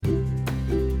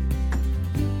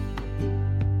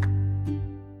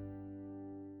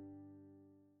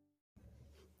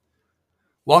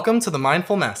Welcome to the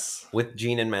Mindful Mess. With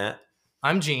Gene and Matt.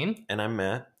 I'm Gene. And I'm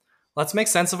Matt. Let's make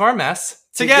sense of our mess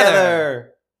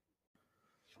together.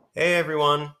 Hey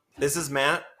everyone, this is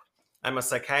Matt. I'm a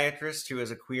psychiatrist who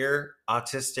is a queer,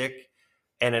 autistic,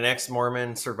 and an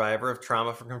ex-Mormon survivor of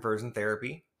trauma from conversion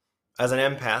therapy. As an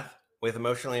empath with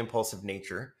emotionally impulsive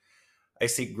nature, I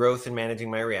seek growth in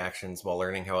managing my reactions while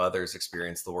learning how others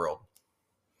experience the world.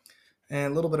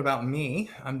 And a little bit about me.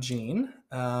 I'm Gene.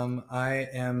 I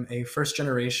am a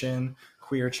first-generation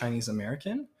queer Chinese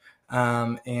American,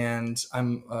 and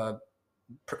I'm a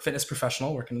fitness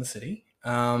professional working in the city.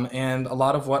 And a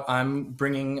lot of what I'm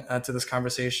bringing to this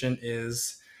conversation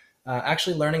is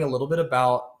actually learning a little bit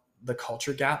about the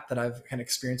culture gap that I've kind of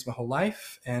experienced my whole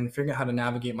life and figuring out how to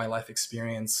navigate my life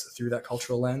experience through that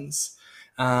cultural lens.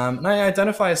 And I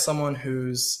identify as someone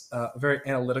who's very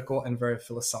analytical and very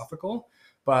philosophical.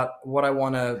 But what I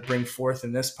want to bring forth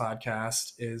in this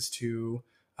podcast is to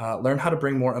learn how to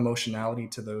bring more emotionality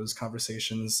to those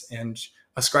conversations and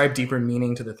ascribe deeper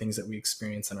meaning to the things that we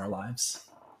experience in our lives.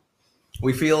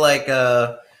 We feel like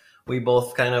we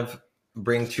both kind of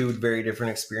bring two very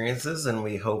different experiences, and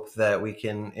we hope that we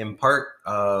can impart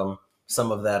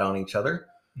some of that on each other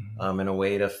in a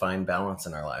way to find balance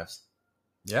in our lives.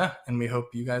 Yeah, and we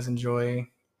hope you guys enjoy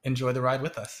the ride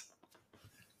with us.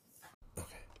 Okay.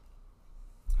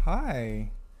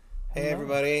 Hi. Hey,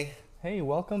 everybody. Hey,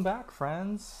 welcome back,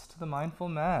 friends, to the Mindful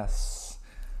Mess.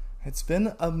 It's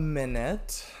been a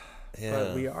minute,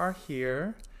 but we are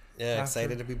here. Yeah,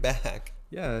 excited to be back.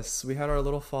 Yes, we had our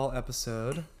little fall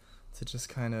episode to just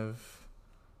kind of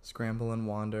scramble and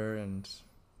wander and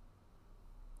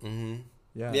and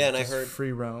I heard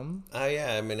free roam. Oh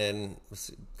yeah, I mean, and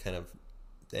kind of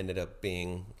ended up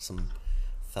being some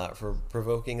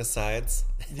thought-provoking asides.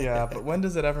 Yeah, but when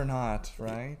does it ever not,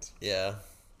 right? Yeah.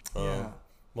 Yeah.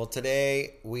 Well,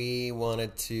 today we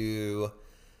wanted to,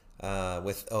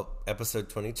 with episode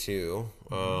 22,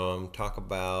 talk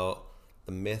about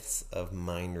the myths of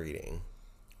mind reading.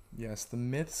 Yes, the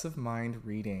myths of mind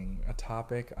reading, a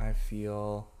topic I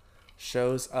feel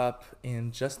shows up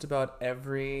in just about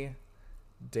every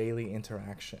daily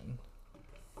interaction,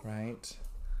 right?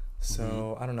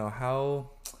 So, I don't know how...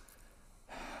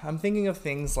 I'm thinking of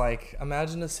things like,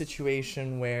 imagine a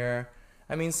situation where,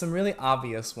 I mean, some really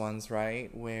obvious ones, right?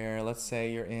 Where, let's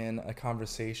say you're in a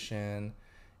conversation,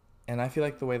 and I feel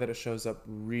like the way that it shows up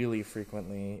really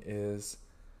frequently is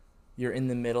you're in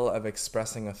the middle of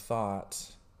expressing a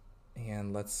thought,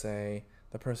 and let's say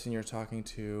the person you're talking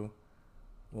to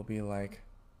will be like,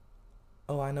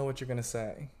 oh, I know what you're going to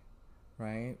say,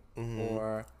 right?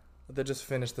 Or they'll just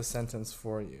finish the sentence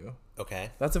for you. Okay.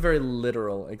 That's a very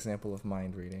literal example of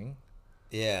mind reading.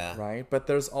 Yeah. Right? But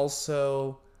there's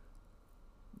also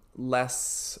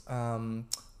less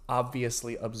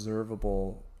obviously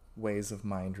observable ways of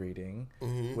mind reading,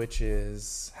 which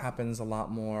happens a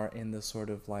lot more in the sort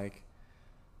of like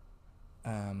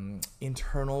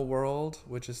internal world,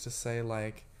 which is to say,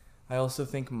 like, I also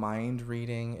think mind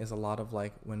reading is a lot of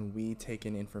like when we take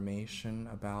in information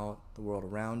about the world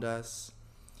around us,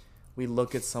 we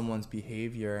look at someone's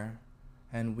behavior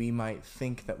and we might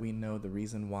think that we know the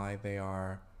reason why they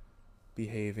are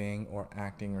behaving or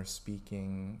acting or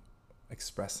speaking,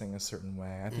 expressing a certain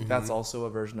way. I think that's also a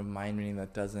version of mind reading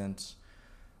that doesn't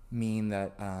mean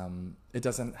that it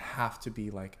doesn't have to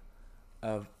be like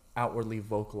a outwardly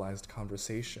vocalized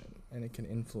conversation, and it can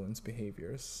influence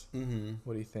behaviors.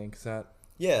 What do you think? Is that...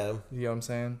 Yeah. You know what I'm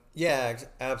saying? Yeah,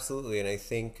 absolutely. And I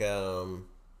think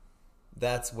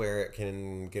that's where it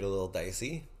can get a little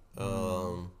dicey.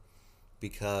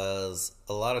 Because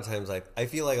a lot of times I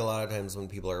feel like a lot of times when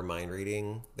people are mind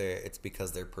reading, it's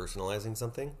because they're personalizing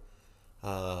something.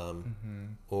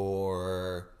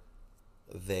 Or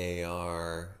they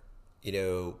are,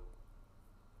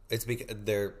 it's because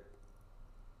they're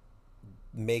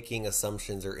making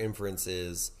assumptions or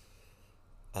inferences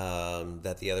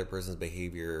that the other person's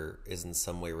behavior is in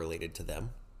some way related to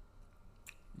them.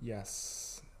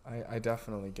 Yes, I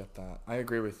definitely get that. I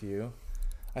agree with you.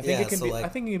 I think I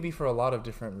think it can be for a lot of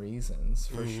different reasons,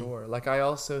 for sure. Like, I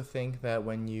also think that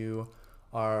when you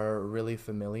are really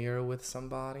familiar with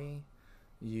somebody,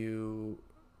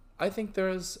 I think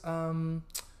there's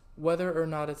whether or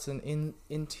not it's an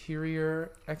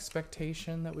interior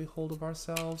expectation that we hold of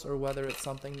ourselves, or whether it's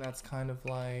something that's kind of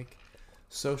like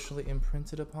socially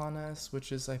imprinted upon us,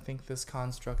 which is, I think, this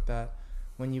construct that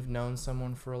when you've known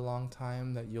someone for a long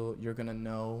time, that you're gonna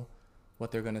know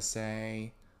what they're gonna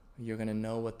say, you're gonna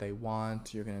know what they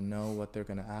want, you're gonna know what they're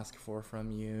gonna ask for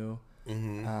from you,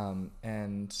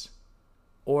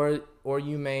 or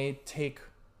you may take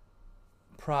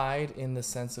pride in the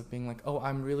sense of being like, oh,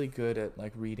 I'm really good at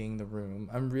like reading the room.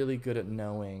 I'm really good at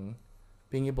knowing,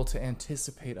 being able to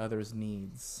anticipate others'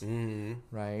 needs,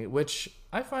 right? Which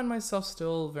I find myself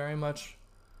still very much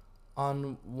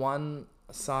on one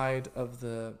side of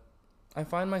the... I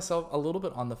find myself a little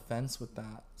bit on the fence with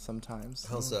that sometimes.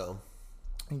 How so?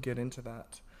 And get into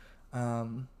that.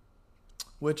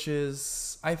 Which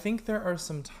is, I think there are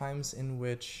some times in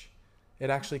which it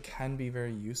actually can be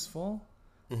very useful.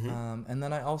 And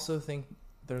then I also think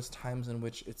there's times in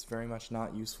which it's very much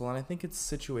not useful. And I think it's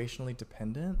situationally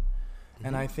dependent.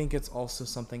 And I think it's also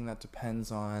something that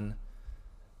depends on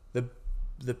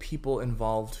the people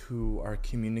involved who are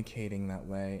communicating that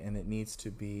way. And it needs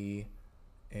to be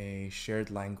a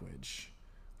shared language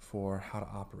for how to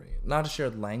operate. Not a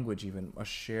shared language even, a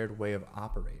shared way of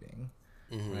operating.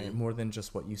 Right? More than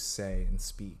just what you say and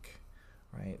speak.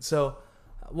 Right? So,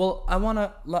 well,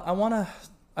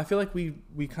 I feel like we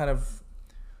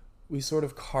sort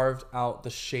of carved out the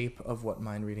shape of what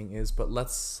mind reading is, but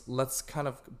let's kind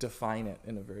of define it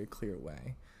in a very clear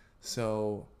way.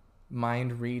 So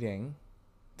mind reading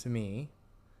to me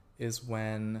is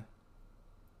when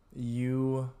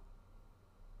you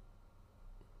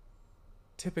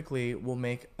typically will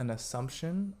make an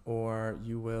assumption, or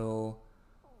you will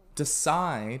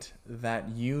decide that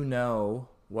you know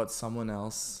what someone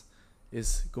else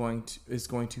is going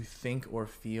to think or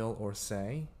feel or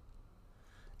say,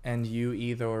 and you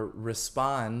either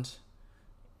respond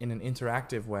in an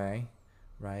interactive way,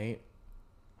 right,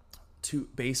 to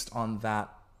based on that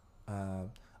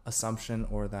assumption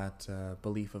or that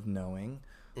belief of knowing,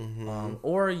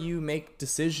 or you make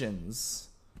decisions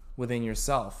within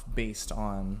yourself based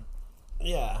on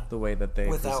the way that they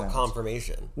without present.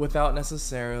 confirmation, without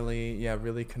necessarily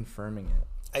really confirming it.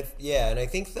 And I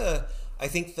think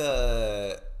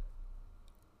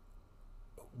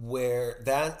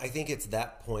it's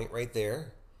that point right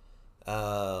there,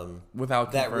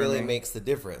 without that really confirming. makes the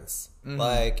difference.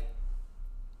 Like,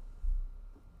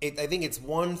 I think it's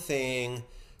one thing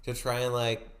to try and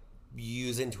like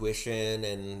use intuition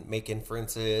and make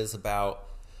inferences about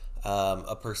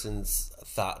a person's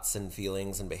thoughts and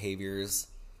feelings and behaviors,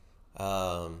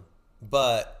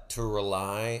 but to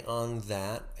rely on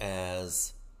that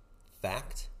as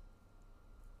fact,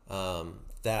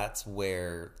 that's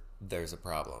where there's a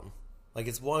problem. Like,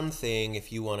 it's one thing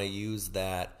if you want to use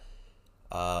that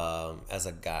as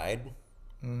a guide,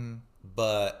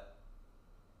 but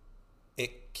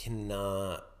it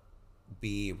cannot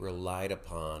be relied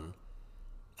upon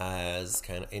as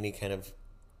any kind of...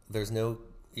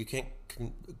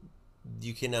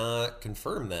 you cannot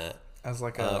confirm that As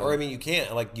like you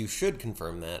can't, like, you should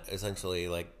confirm that, essentially.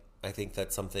 Like, I think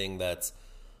that's something that's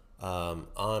on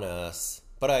us,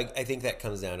 but I think that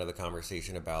comes down to the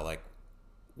conversation about like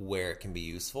where it can be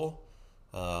useful,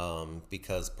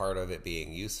 because part of it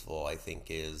being useful, I think,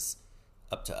 is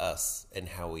up to us and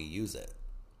how we use it.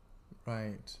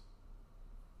 Right.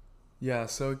 Yeah,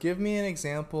 so give me an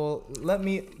example.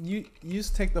 You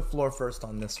just take the floor first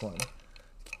on this one.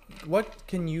 What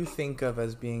can you think of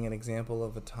as being an example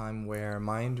of a time where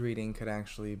mind reading could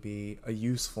actually be a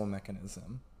useful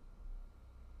mechanism?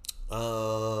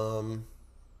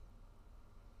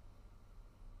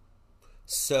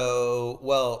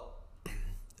 So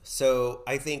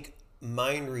I think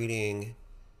mind reading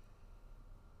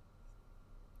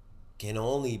can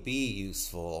only be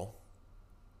useful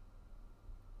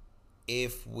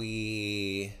if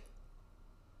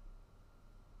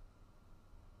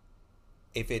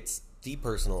it's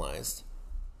depersonalized,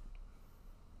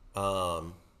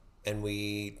 and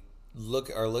we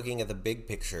are looking at the big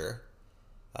picture,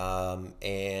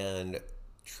 and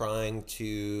trying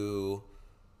to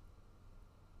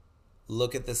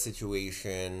look at the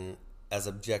situation as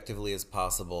objectively as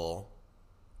possible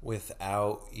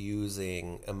without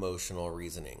using emotional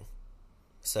reasoning.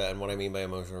 So, and what I mean by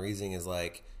emotional reasoning is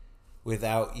like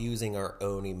without using our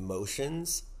own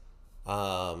emotions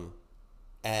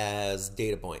as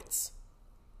data points.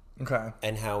 Okay.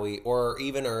 And how or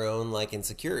even our own like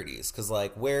insecurities. Because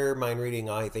like where mind reading,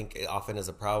 I think, often is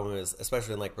a problem is,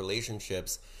 especially in like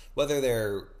relationships, whether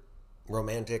they're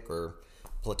romantic or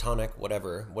platonic,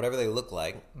 whatever they look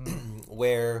like,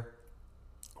 where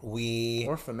we...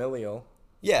 Or familial.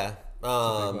 Yeah. That's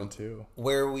a big one too.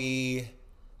 Where we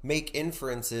make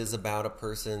inferences about a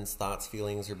person's thoughts,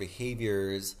 feelings, or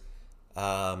behaviors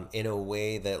in a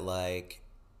way that like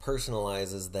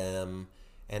personalizes them.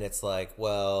 And it's like,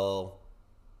 well,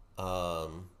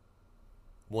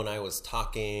 when I was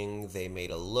talking, they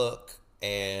made a look,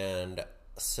 and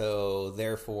so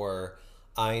therefore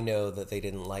I know that they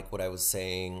didn't like what I was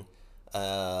saying,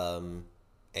 and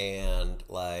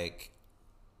like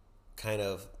kind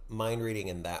of mind reading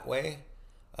in that way,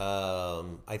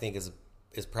 I think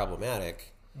is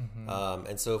problematic.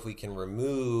 And so if we can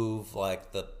remove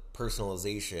like the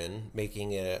personalization,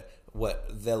 making it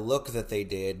what the look that they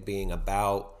did being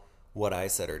about what I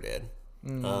said or did.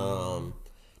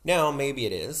 Now maybe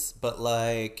it is, but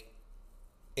like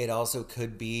it also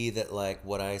could be that like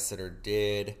what I said or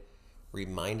did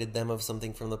reminded them of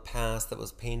something from the past that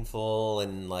was painful,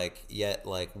 and like yet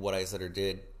like what I said or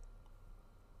did,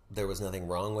 there was nothing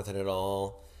wrong with it at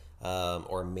all.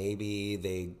 Or maybe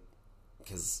they,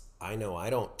 because I know I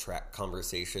don't track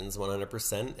conversations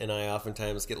 100%, and I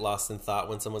oftentimes get lost in thought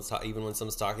when someone's even when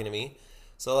someone's talking to me.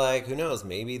 So like, who knows?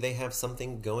 Maybe they have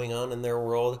something going on in their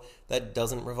world that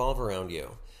doesn't revolve around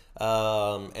you.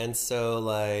 And so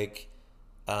like,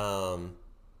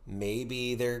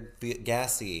 maybe they're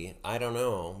gassy. I don't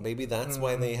know. Maybe that's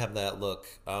why they have that look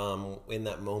in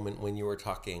that moment when you were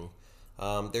talking.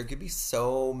 There could be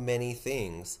so many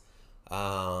things.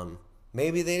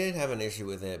 Maybe they did have an issue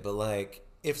with it, but like,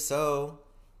 if so,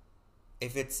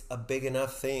 if it's a big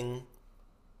enough thing,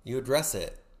 you address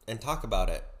it and talk about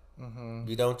it.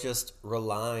 You don't just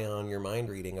rely on your mind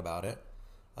reading about it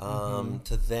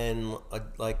to then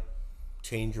like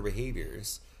change your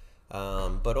behaviors.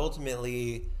 But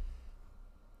ultimately,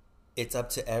 it's up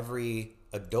to every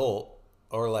adult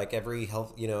or like every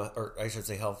or I should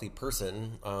say healthy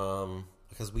person,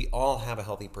 because we all have a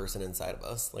healthy person inside of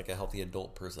us, like a healthy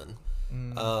adult person,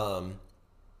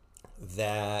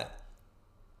 that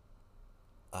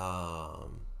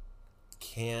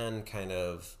can kind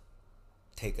of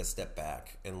take a step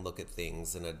back and look at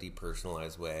things in a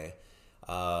depersonalized way.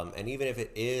 And even if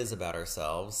it is about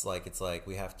ourselves, like it's like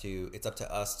it's up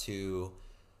to us to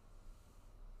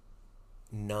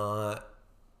not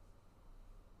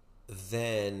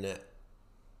then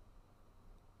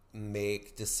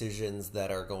make decisions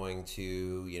that are going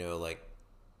to, like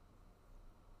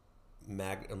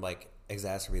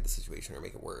exacerbate the situation or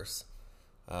make it worse.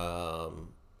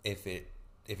 If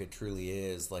it truly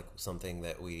is like something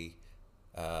that we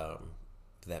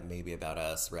that may be about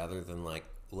us, rather than like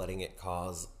letting it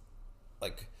cause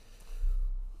like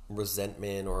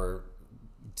resentment or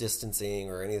distancing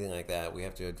or anything like that, we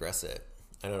have to address it.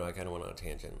 I don't know. I kind of went on a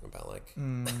tangent about like.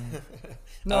 No,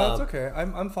 that's okay.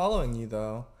 I'm following you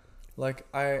though. Like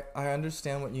I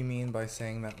understand what you mean by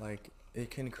saying that like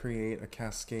it can create a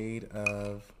cascade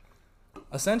of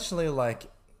essentially like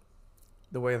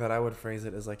the way that I would phrase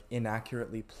it is like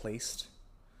inaccurately placed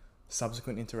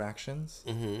subsequent interactions.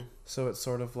 So it's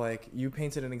sort of like you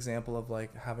painted an example of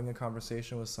like having a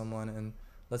conversation with someone, and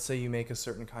let's say you make a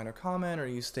certain kind of comment or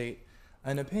you state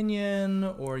an opinion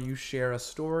or you share a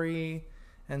story,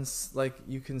 and like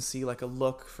you can see like a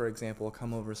look, for example,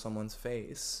 come over someone's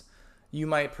face. You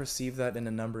might perceive that in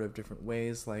a number of different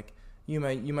ways. Like you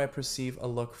might perceive a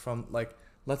look from like,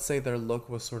 let's say their look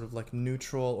was sort of like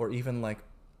neutral or even like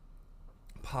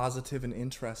positive and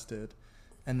interested,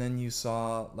 and then you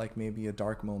saw like maybe a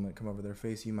dark moment come over their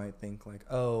face. You might think like,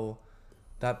 oh,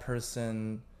 that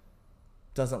person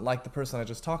doesn't like the person I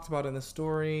just talked about in the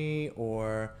story,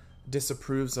 or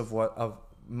disapproves of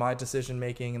my decision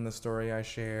making in the story I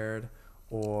shared,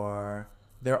 or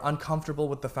they're uncomfortable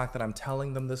with the fact that I'm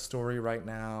telling them this story right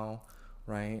now,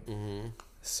 right?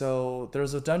 So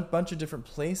there's a bunch of different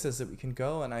places that we can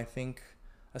go, and I think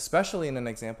especially in an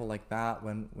example like that,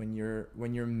 when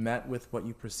you're met with what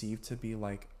you perceive to be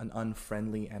like an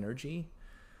unfriendly energy,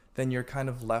 then you're kind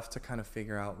of left to kind of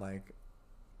figure out, like,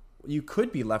 you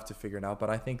could be left to figure it out, but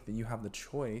I think that you have the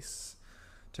choice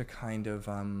to kind of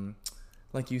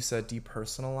like you said,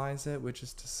 depersonalize it, which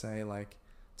is to say like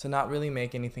to not really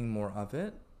make anything more of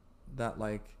it, that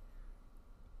like,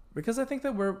 because I think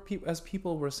that as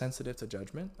people we're sensitive to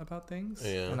judgment about things,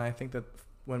 and I think that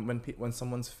when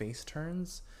someone's face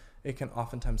turns, it can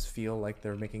oftentimes feel like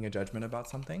they're making a judgment about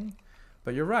something.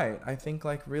 But you're right. I think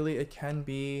like really it can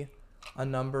be a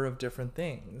number of different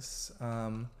things.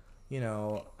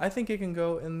 I think it can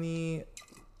go in the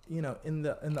in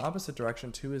the opposite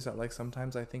direction too, is that like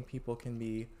sometimes I think people can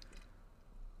be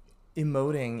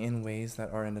emoting in ways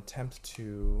that are an attempt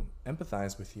to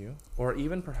empathize with you, or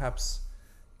even perhaps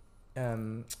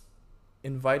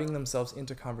inviting themselves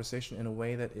into conversation in a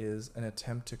way that is an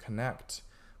attempt to connect,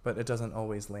 but it doesn't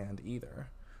always land either,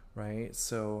 right?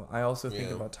 So I also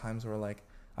think about times where like,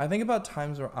 I think about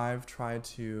times where I've tried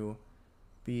to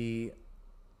be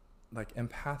like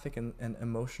empathic and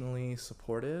emotionally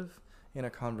supportive in a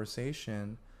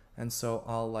conversation, and so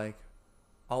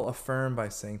I'll affirm by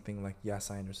saying things like, yes,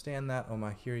 I understand that,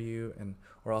 I hear you,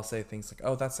 or I'll say things like,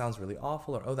 oh, that sounds really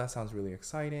awful, or oh, that sounds really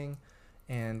exciting.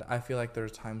 And I feel like there are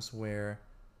times where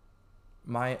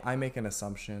I make an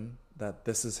assumption that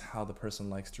this is how the person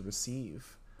likes to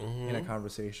receive in a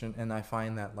conversation, and I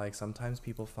find that like sometimes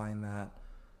people find that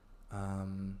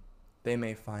they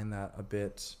may find that a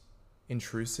bit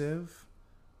intrusive,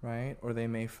 right? Or they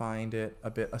may find it a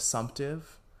bit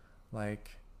assumptive,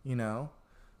 like, you know.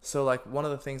 So like one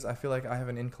of the things I feel like I have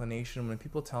an inclination when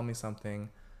people tell me something,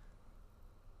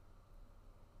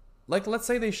 like let's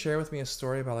say they share with me a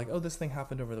story about like, oh, this thing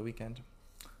happened over the weekend.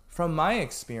 From my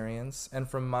experience and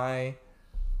from my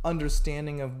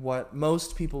understanding of what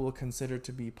most people will consider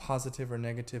to be positive or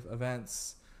negative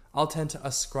events, I'll tend to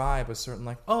ascribe a certain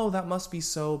like, oh, that must be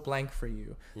so blank for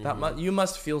you. You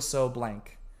must feel so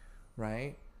blank,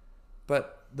 right?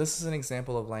 But this is an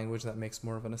example of language that makes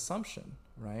more of an assumption,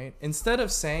 right? Instead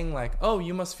of saying like, oh,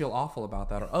 you must feel awful about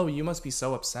that, or oh, you must be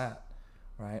so upset,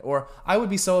 right? Or I would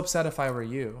be so upset if I were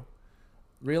you.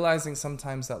 Realizing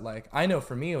sometimes that like, I know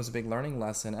for me it was a big learning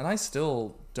lesson, and I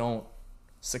still don't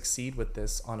succeed with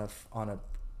this on a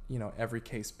you know, every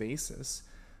case basis,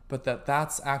 but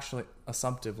that's actually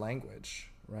assumptive language,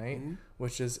 right?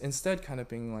 Which is instead kind of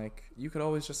being like, you could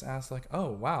always just ask like,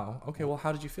 oh wow, okay, well,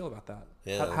 how did you feel about that?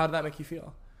 How did that make you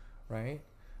feel, right?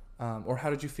 Or how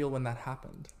did you feel when that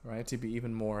happened, right? To be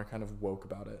even more kind of woke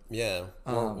about it. Yeah.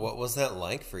 Or what was that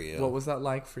like for you? What was that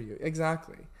like for you?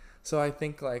 Exactly. So I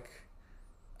think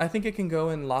it can go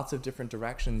in lots of different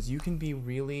directions. You could be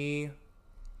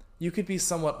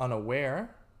somewhat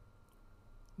unaware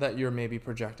that you're maybe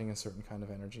projecting a certain kind of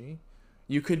energy.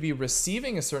 You could be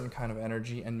receiving a certain kind of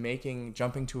energy and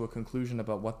jumping to a conclusion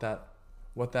about what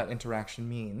that interaction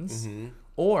means.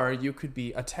 Or you could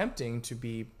be attempting to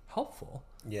be helpful.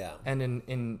 Yeah. And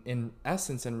in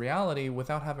essence, in reality,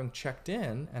 without having checked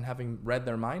in and having read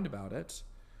their mind about it,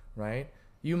 right,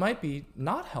 you might be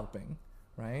not helping,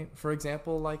 right? For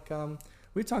example, like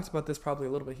we talked about this probably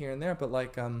a little bit here and there, but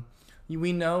like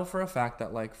we know for a fact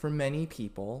that like for many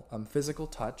people, physical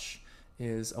touch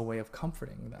is a way of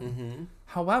comforting them.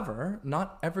 However,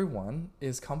 not everyone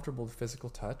is comfortable with physical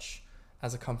touch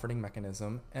as a comforting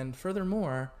mechanism, and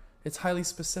furthermore, it's highly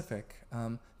specific.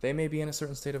 They may be in a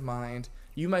certain state of mind.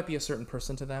 You might be a certain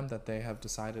person to them that they have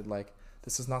decided like,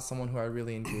 this is not someone who I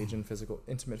really engage in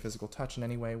intimate physical touch in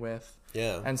any way with.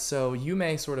 Yeah. And so you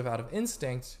may sort of out of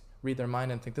instinct read their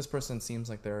mind and think, this person seems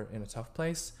like they're in a tough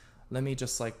place. Let me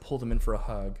just like pull them in for a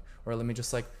hug, or let me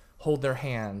just like hold their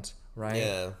hand, right?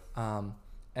 Yeah.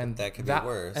 And that could be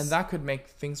worse. And that could make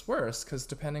things worse, because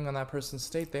depending on that person's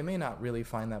state, they may not really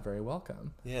find that very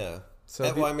welcome. Yeah.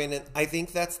 So well, I mean, I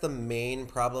think that's the main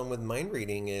problem with mind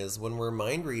reading is when we're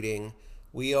mind reading,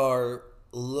 we are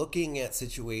looking at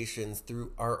situations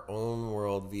through our own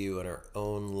worldview and our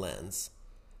own lens.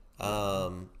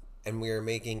 And we are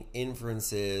making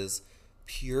inferences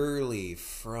purely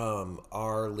from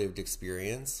our lived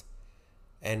experience.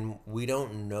 And we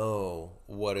don't know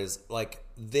what is like,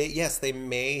 they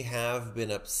may have been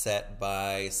upset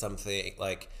by something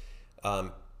like,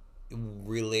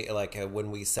 really like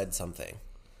when we said something,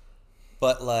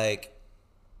 but like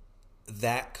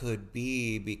that could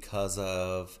be because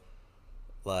of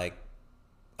like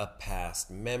a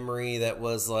past memory that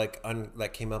was like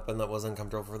that came up and that was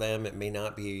uncomfortable for them. It may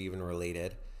not be even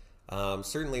related.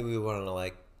 Certainly we want to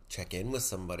like check in with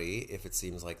somebody if it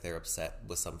seems like they're upset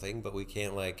with something, but we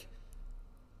can't like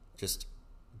just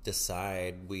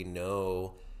decide we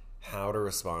know how to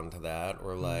respond to that,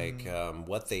 or like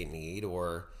what they need,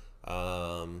 or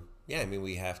I mean,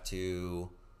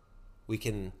 we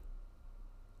can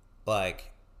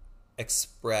like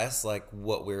express like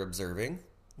what we're observing.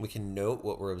 We can note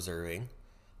what we're observing.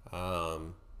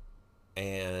 And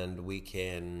we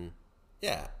can,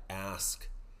 ask,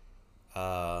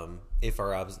 if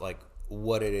like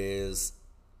what it is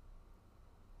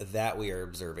that we are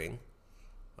observing,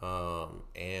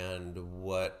 and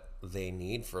what they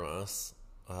need from us,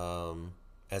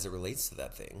 as it relates to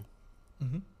that thing.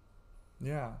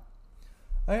 Yeah,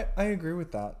 I agree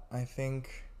with that. I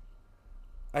think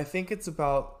it's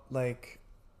about like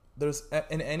there's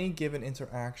in any given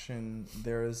interaction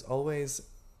there's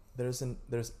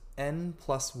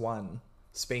n+1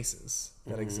 spaces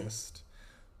that exist,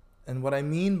 and what I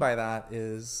mean by that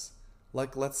is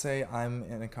like, let's say I'm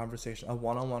in a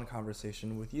one-on-one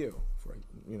conversation with you, for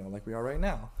like we are right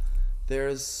now.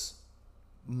 There's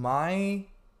my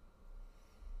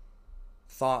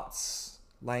thoughts,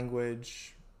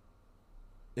 language,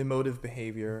 emotive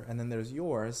behavior, and then there's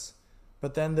yours,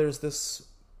 but then there's this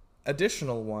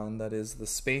additional one that is the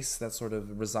space that sort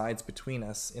of resides between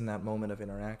us in that moment of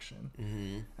interaction.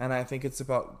 And I think it's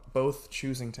about both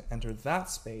choosing to enter that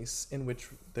space in which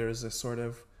there's a sort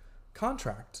of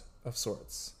contract of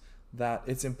sorts, that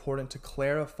it's important to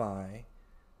clarify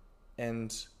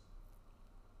and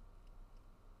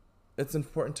it's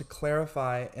important to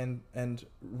clarify and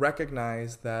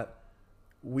recognize that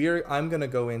I'm going to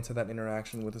go into that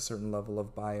interaction with a certain level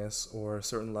of bias or a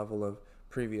certain level of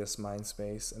previous mind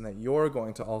space, and that you're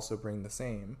going to also bring the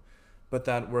same, but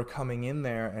that we're coming in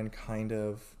there and kind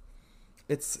of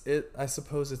I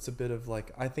suppose it's a bit of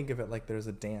like, I think of it like there's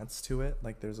a dance to it,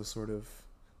 like there's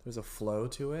a flow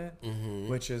to it,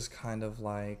 which is kind of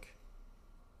like,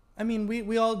 I mean,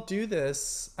 we all do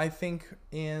this, I think,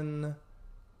 in,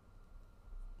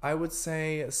 I would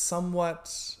say,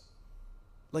 somewhat,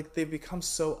 like they've become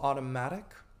so automatic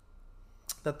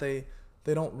that they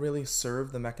don't really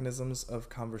serve the mechanisms of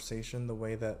conversation the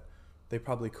way that they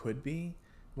probably could be.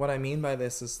 What I mean by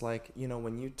this is, like, you know,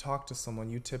 when you talk to someone,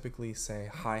 you typically say,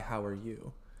 hi, how are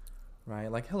you? Right?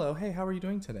 Like, hello, hey, how are you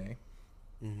doing today?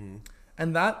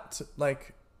 And that,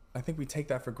 like, I think we take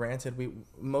that for granted.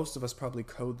 Most of us probably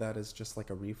code that as just like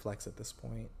a reflex at this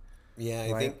point. Yeah,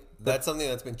 I think that's something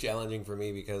that's been challenging for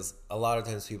me, because a lot of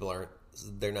times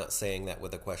they're not saying that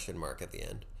with a question mark at the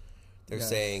end. They're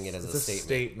saying it as a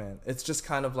statement. It's just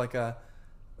kind of like a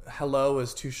hello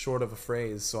is too short of a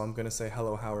phrase, so I'm going to say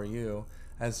hello, how are you?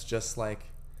 As just like,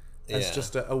 as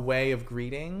just a way of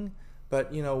greeting.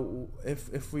 But, you know,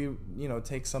 if we, you know,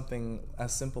 take something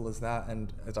as simple as that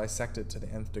and dissect it to the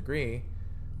nth degree,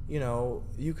 you know,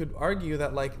 you could argue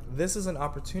that, like, this is an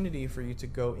opportunity for you to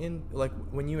go in, like,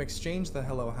 when you exchange the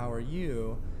hello, how are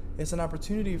you, it's an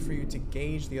opportunity for you to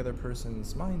gauge the other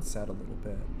person's mindset a little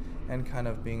bit and kind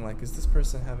of being like, is this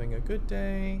person having a good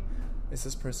day? Is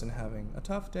this person having a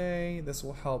tough day? This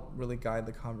will help really guide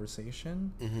the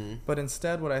conversation. But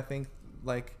instead, what I think,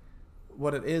 like,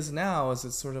 what it is now is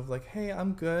it's sort of like, hey,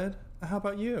 I'm good. How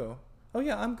about you? Oh,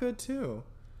 yeah, I'm good too.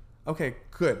 Okay,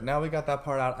 good. Now we got that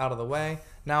part out of the way.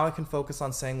 Now I can focus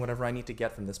on saying whatever I need to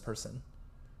get from this person,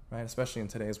 right? Especially in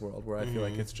today's world where I feel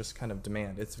like it's just kind of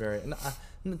demand. It's very,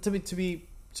 to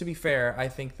be fair, I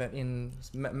think that in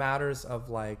matters of,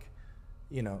 like,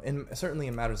 you know, certainly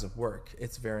in matters of work,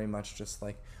 it's very much just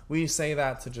like, we say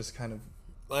that to just kind of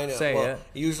say it.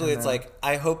 Usually it's like,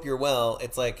 I hope you're well.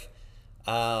 It's like,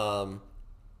 and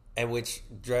which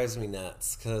drives me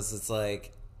nuts, because it's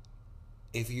like,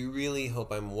 if you really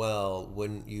hope I'm well,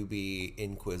 wouldn't you be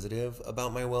inquisitive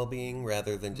about my well-being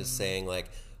rather than just saying, like,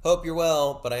 hope you're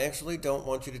well, but I actually don't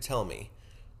want you to tell me.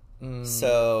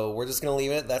 So we're just going to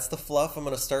leave it. That's the fluff I'm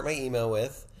going to start my email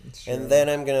with. Sure. And then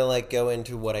I'm going to, like, go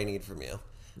into what I need from you.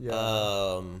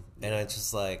 Yeah. And I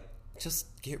just, like,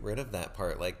 just get rid of that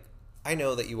part. Like, I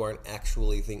know that you aren't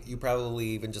actually you probably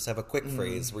even just have a quick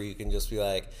phrase where you can just be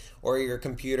like, or your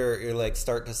computer, you're like,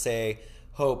 start to say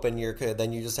hope, and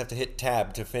then you just have to hit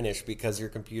tab to finish because your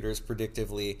computer's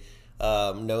predictively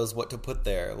knows what to put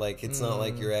there. Like, it's not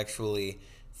like you're actually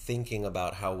thinking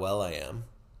about how well I am.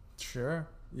 Sure.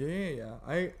 Yeah.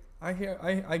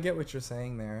 I get what you're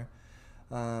saying there.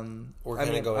 We're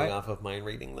kind of going off of mind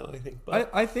reading, though, I think. But.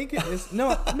 I think it is.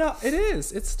 No, it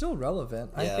is. It's still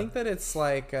relevant. Yeah. I think that it's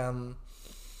like,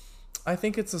 I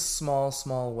think it's a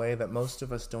small way that most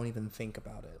of us don't even think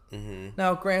about it.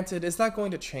 Now, granted, is that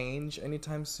going to change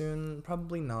anytime soon?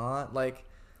 Probably not. Like,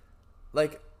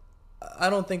 I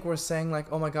don't think we're saying,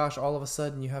 like, oh my gosh, all of a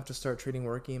sudden you have to start treating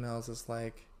work emails as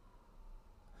like,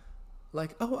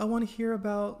 oh, I want to hear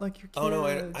about, like, your kids. Oh, no,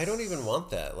 I don't even want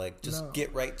that. Like, just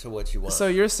get right to what you want. So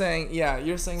you're saying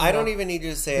I don't even need you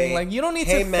to say, like, you don't need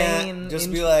hey, to Matt,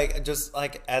 just be like,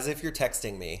 as if you're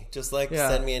texting me. Just, like,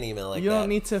 send me an email like that. You don't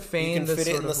need to feign. You can fit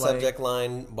it in the subject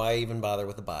line. Why even bother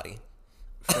with the body?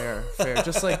 Fair.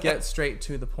 Just, like, get straight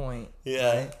to the point.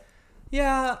 Yeah. Right?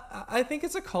 Yeah, I think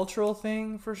it's a cultural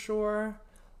thing for sure.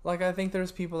 Like, I think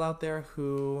there's people out there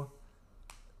who,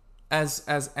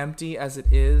 as empty as it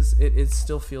is, it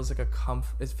still feels like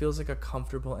it feels like a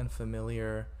comfortable and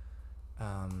familiar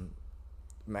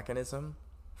mechanism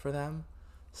for them.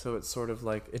 So it's sort of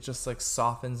like, it just, like,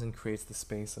 softens and creates the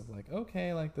space of, like,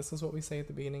 okay, like, this is what we say at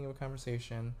the beginning of a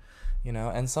conversation, you know.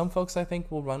 And some folks, I think,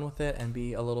 will run with it and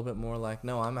be a little bit more like,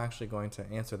 no, I'm actually going to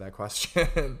answer that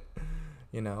question,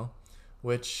 you know.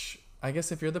 Which, I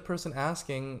guess, if you're the person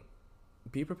asking,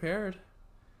 be prepared.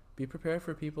 Be prepared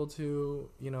for people to,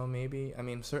 you know, maybe, I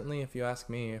mean, certainly if you ask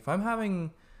me, if I'm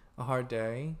having a hard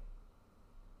day,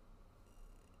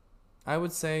 I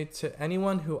would say to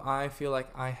anyone who I feel like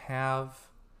I have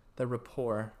the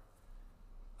rapport,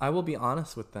 I will be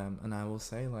honest with them, and I will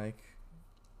say, like,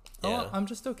 oh, I'm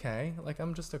just okay. Like,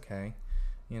 I'm just okay.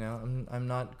 You know, I'm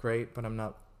not great, but I'm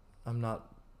not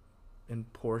in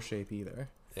poor shape either.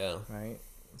 Yeah. Right?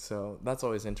 So that's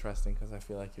always interesting, because I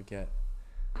feel like you get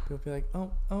people be like,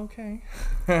 oh, okay.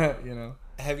 You know.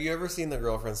 Have you ever seen the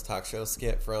Girlfriends Talk Show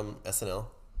skit from SNL?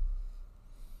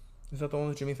 Is that the one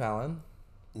with Jimmy Fallon?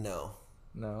 No.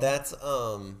 No. That's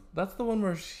the one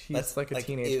where she's that's like a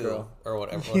teenage Ew, girl. or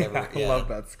whatever. I love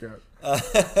that script.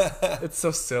 It's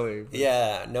so silly. But...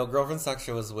 Yeah. No, Girlfriend Talk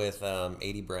Show was with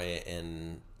Adie Bryant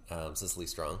and Cicely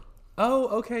Strong.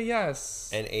 Oh, okay,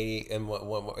 yes. And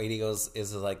what Adie goes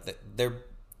is like they're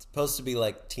supposed to be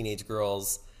like teenage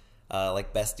girls,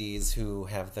 like besties who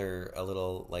have their a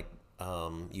little like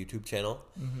YouTube channel.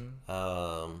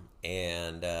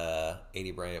 And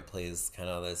Adie Bryant plays kind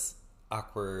of this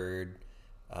awkward,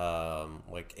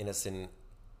 like innocent,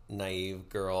 naive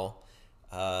girl.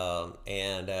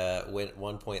 And at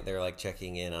one point they're like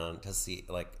checking in on to see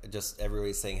like just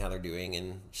everybody's saying how they're doing,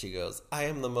 and she goes, "I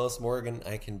am the most Morgan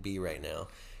I can be right now."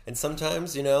 And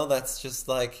sometimes, that's just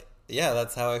like, yeah,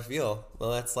 that's how I feel.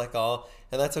 Well, that's like all,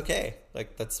 and that's okay.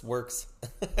 Like that's works.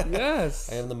 Yes.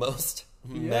 I am the most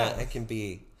Matt I can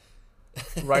be.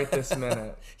 Right this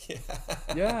minute.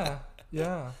 Yeah.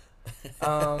 Yeah.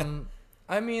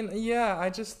 I mean, yeah, I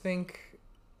just think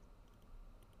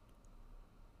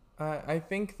I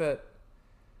think that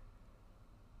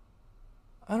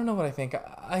I don't know what I think.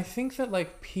 I think that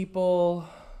like people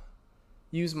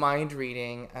use mind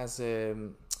reading as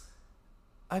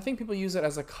I think people use it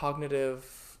as a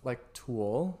cognitive like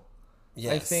tool.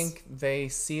 Yes. I think they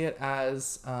see it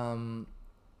as some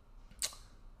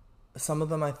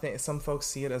folks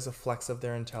see it as a flex of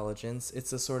their intelligence.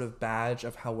 It's a sort of badge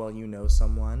of how well you know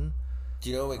someone.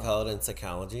 Do you know what we call it in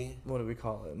psychology? What do we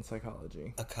call it in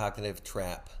psychology? A cognitive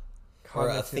trap. Or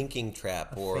a thinking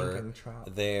trap,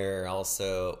 they're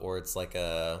also, or it's like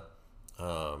a,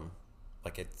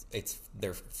 like it's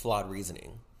their flawed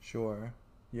reasoning. Sure,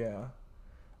 yeah,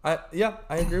 I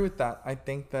agree with that. I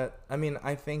think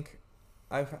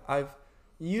I've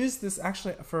used this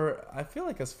actually I feel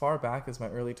like as far back as my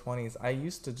early 20s. I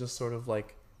used to just sort of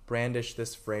like brandish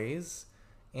this phrase,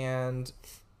 and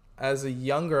as a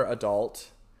younger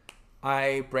adult,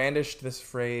 I brandished this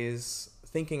phrase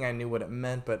thinking I knew what it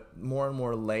meant, but more and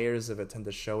more layers of it tend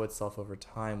to show itself over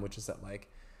time, which is that like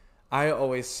I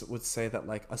always would say that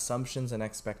like assumptions and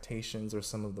expectations are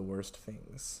some of the worst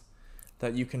things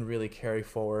that you can really carry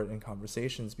forward in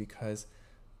conversations, because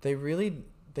they really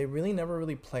never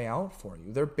really play out for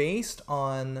you. They're based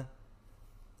on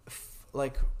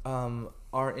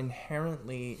our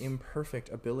inherently imperfect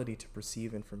ability to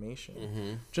perceive information.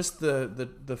 Mm-hmm. Just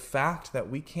the fact that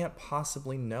we can't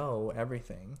possibly know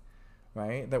everything.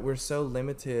 Right? That we're so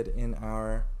limited in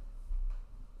our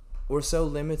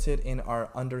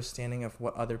understanding of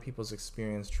what other people's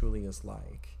experience truly is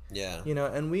like. Yeah.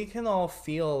 And we can all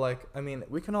feel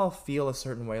a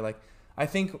certain way. Like, I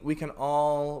think we can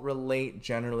all relate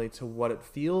generally to what it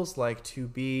feels like to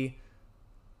be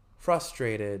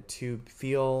frustrated, to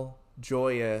feel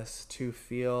joyous, to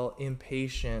feel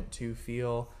impatient, to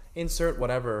feel insert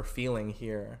whatever feeling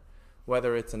here,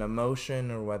 whether it's an emotion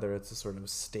or whether it's a sort of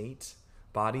state.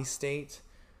 Body state.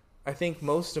 I think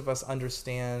most of us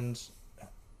understand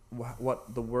how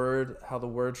the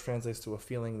word translates to a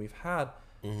feeling we've had.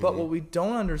 Mm-hmm. But what we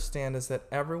don't understand is that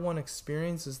everyone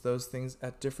experiences those things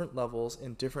at different levels,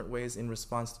 in different ways, in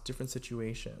response to different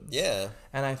situations. Yeah.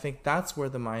 And I think that's where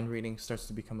the mind reading starts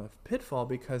to become a pitfall,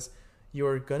 because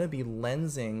you're going to be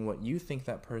lensing what you think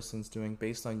that person's doing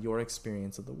based on your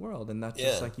experience of the world. And that's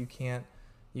just like, you can't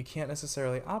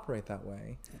necessarily operate that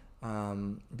way.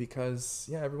 Because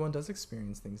everyone does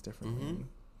experience things differently. Mm-hmm.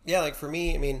 Yeah, like for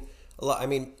me, a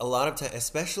lot of time,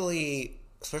 especially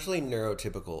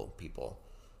neurotypical people,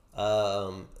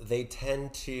 they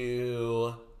tend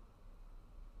to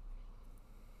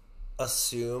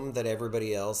assume that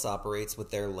everybody else operates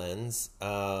with their lens,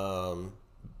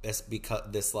 it's because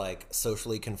this like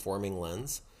socially conforming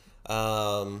lens,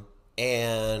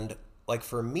 and like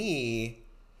for me,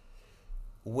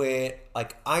 when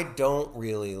like I don't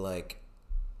really like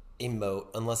emote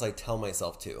unless I tell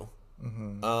myself to.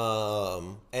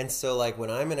 Mm-hmm. And so like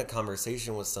when I'm in a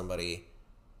conversation with somebody,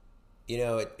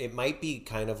 it might be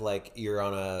kind of like you're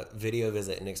on a video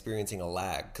visit and experiencing a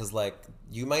lag, because like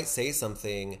you might say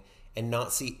something and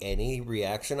not see any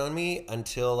reaction on me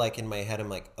until like in my head I'm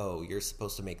like, oh, you're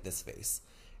supposed to make this face,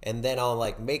 and then I'll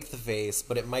like make the face,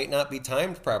 but it might not be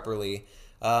timed properly.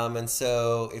 And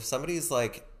so if somebody's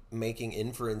like making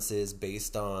inferences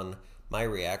based on my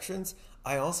reactions,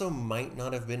 I also might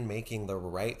not have been making the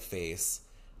right face,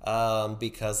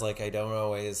 because like I don't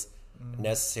always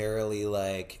necessarily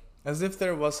like, as if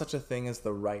there was such a thing as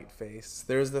the right face.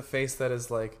 There's the face that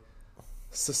is like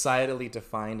societally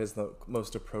defined as the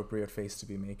most appropriate face to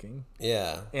be making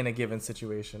in a given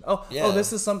situation.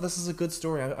 This is a good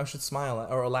story, I should smile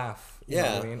or laugh, you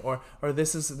know what I mean? Or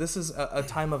this is a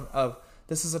time of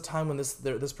this is a time when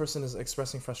this person is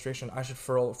expressing frustration. I should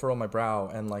furrow my brow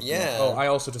and like, Yeah. oh, I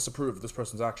also disapprove of this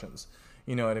person's actions.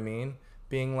 You know what I mean?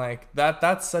 Being like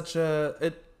that's such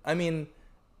a I mean,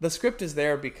 the script is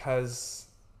there because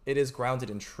it is grounded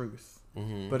in truth,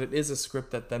 but it is a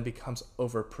script that then becomes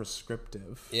over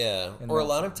prescriptive. Yeah. Or a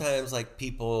lot of times, like,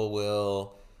 people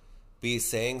will be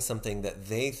saying something that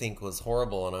they think was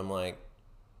horrible, and I'm like,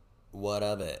 what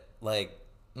of it? Like,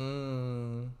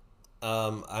 I'm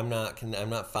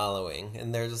not following,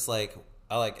 and they're just like,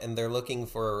 and they're looking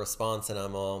for a response, and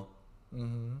I'm all,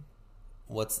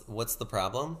 what's the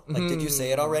problem? Like, did you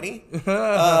say it already?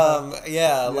 I'm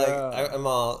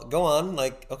all, go on,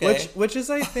 like, okay. Which is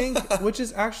I think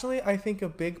I think a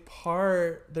big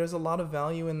part. There's a lot of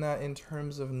value in that in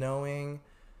terms of knowing,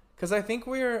 because I think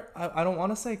I don't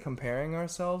want to say comparing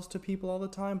ourselves to people all the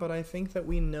time, but I think that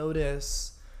we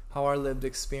notice how our lived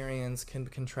experience can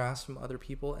contrast from other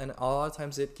people, and a lot of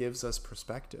times it gives us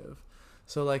perspective.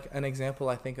 So like an example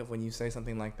I think of when you say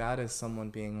something like that is someone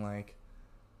being like,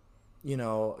 you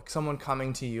know, someone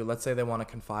coming to you, let's say they want to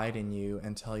confide in you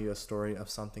and tell you a story of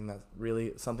something that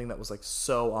was like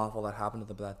so awful that happened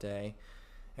to them that day,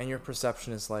 and your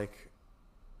perception is like,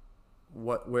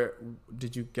 where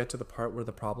did you get to the part where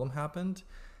the problem happened?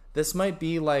 This might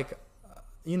be like,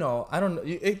 you know, I don't know,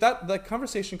 that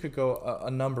conversation could go a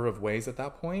number of ways at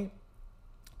that point,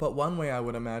 but one way I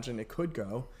would imagine it could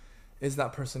go is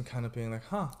that person kind of being like,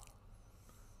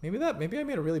 maybe I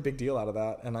made a really big deal out of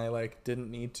that and I like didn't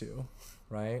need to,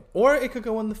 right? Or it could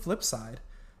go on the flip side.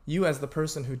 You as the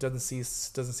person who doesn't see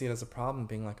it as a problem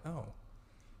being like, oh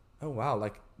wow,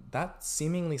 like that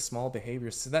seemingly small behavior,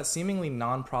 that seemingly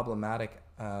non-problematic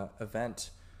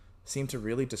event seemed to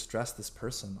really distress this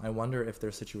person. I wonder if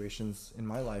there's situations in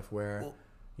my life where,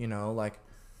 you know, like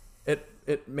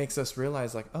it makes us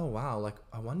realize like, oh wow, like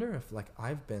I wonder if like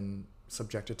I've been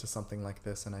subjected to something like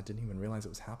this and I didn't even realize it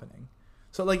was happening.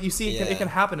 So like you see, it can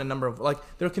happen a number of, like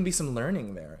there can be some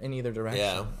learning there in either direction.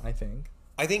 Yeah.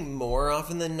 I think more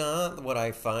often than not, what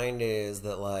I find is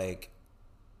that like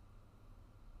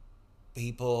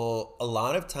people a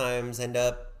lot of times end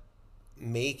up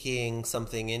making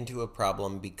something into a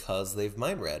problem because they've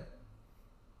mind read,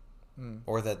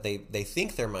 or that they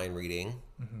think they're mind reading,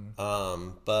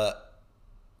 but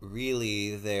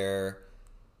really they're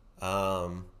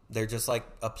just like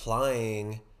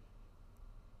applying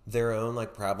their own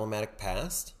like problematic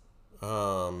past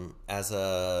as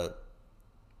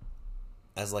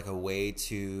like a way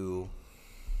to,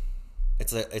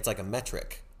 it's like a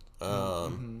metric.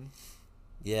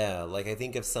 Yeah, like I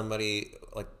think if somebody,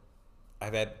 like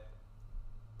I've had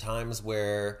times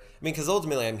where, I mean, because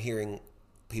ultimately I'm hearing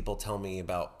people tell me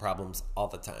about problems all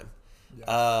the time.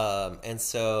 Yeah. And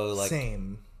so like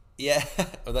same. Yeah.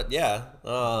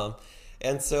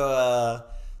 And so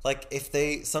like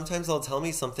if sometimes they'll tell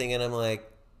me something and I'm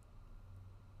like,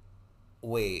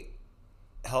 wait,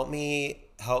 help me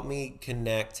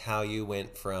connect how you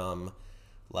went from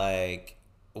like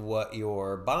what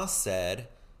your boss said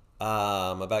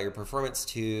about your performance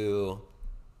to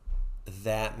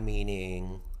that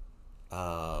meaning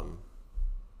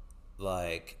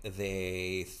like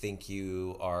they think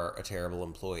you are a terrible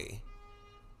employee.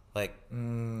 Like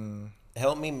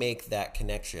help me make that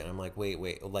connection. I'm like,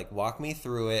 wait, like walk me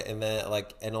through it. And then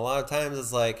like, and a lot of times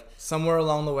it's like somewhere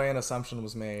along the way an assumption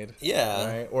was made.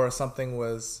 Yeah. Right? Or something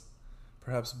was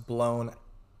perhaps blown,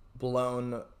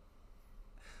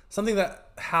 something that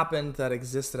happened that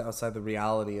existed outside the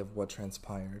reality of what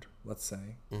transpired, let's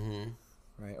say.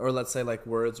 Right? Or let's say like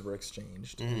words were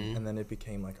exchanged and then it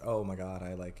became like, oh my God,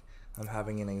 I'm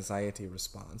having an anxiety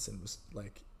response, and was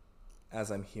like, as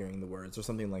I'm hearing the words or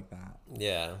something like that.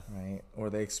 Yeah. Right? Or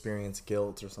they experience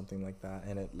guilt or something like that,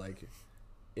 and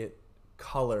it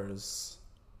colors,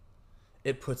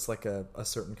 it puts like a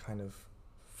certain kind of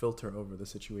filter over the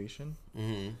situation.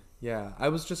 Yeah, I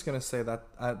was just gonna say that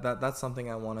that's something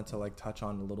I wanted to like touch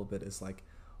on a little bit, is like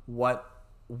what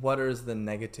is the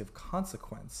negative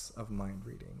consequence of mind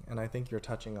reading. And I think you're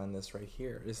touching on this right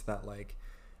here, is that like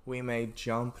we may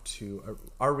jump to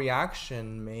our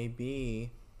reaction may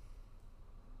be,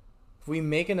 if we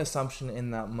make an assumption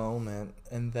in that moment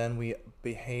and then we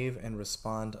behave and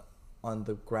respond on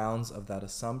the grounds of that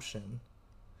assumption,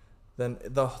 then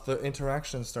the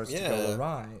interaction starts to go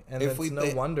awry. And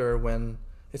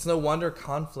it's no wonder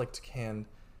conflict can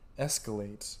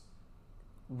escalate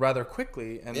rather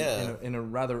quickly and in a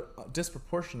rather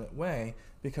disproportionate way,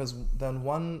 because then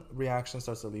one reaction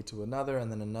starts to lead to another,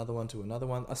 and then another one to another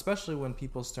one, especially when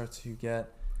people start to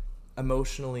get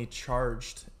emotionally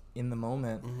charged in the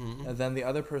moment. And then the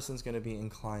other person's going to be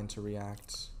inclined to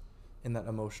react in that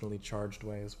emotionally charged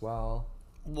way as well.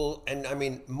 Well, and I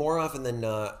mean, more often than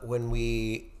not, when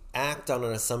we act on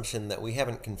an assumption that we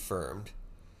haven't confirmed,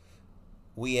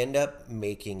 we end up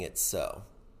making it so.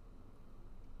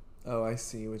 Oh, I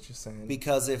see what you're saying.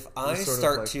 Because if I It's sort of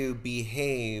start like- to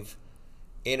behave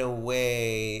in a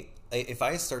way, if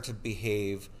I start to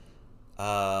behave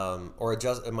or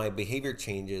adjust, my behavior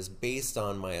changes based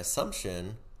on my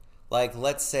assumption, like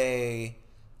let's say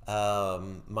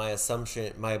my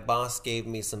assumption, my boss gave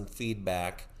me some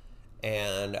feedback,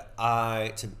 and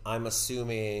I'm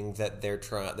assuming that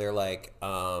they're like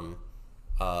they're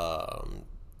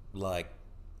making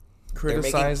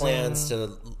criticizing plans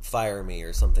to fire me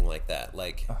or something like that.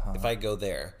 Like if I go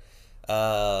there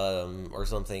or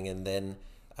something, and then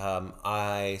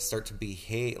I start to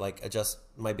behave, like adjust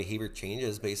my behavior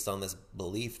changes based on this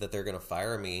belief that they're going to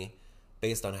fire me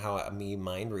based on how me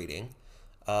mind reading,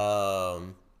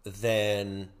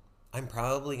 then I'm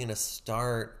probably going to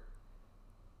start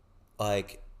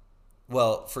like,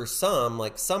 well, for some,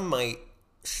 like some might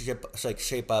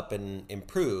shape up and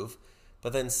improve,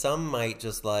 but then some might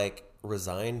just like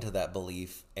resign to that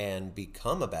belief and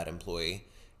become a bad employee,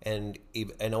 and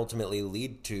ultimately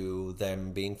lead to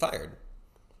them being fired.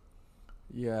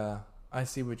 Yeah, I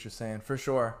see what you're saying for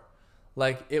sure.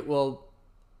 Like it will,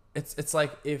 it's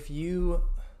like if you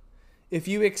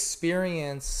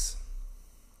experience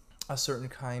a certain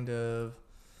kind of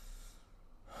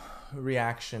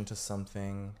reaction to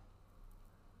something,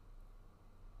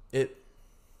 it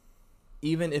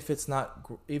even if it's not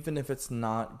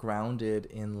grounded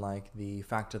in like the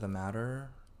fact of the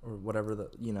matter or whatever, the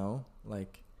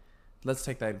like let's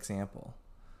take that example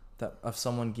that of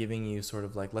someone giving you sort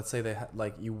of like, let's say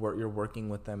you're working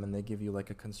with them and they give you like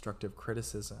a constructive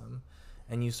criticism,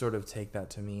 and you sort of take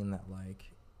that to mean that like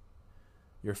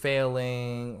you're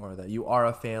failing, or that you are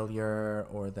a failure,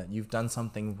 or that you've done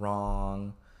something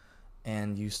wrong,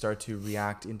 and you start to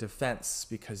react in defense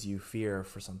because you fear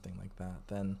for something like that.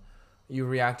 Then you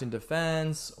react in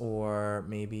defense, or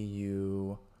maybe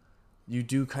you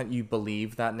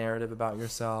believe that narrative about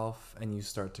yourself, and you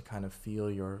start to kind of feel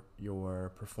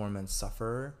your performance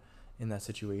suffer in that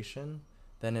situation.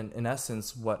 Then in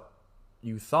essence, what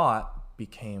you thought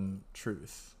became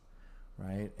truth,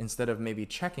 right? Instead of maybe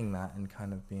checking that and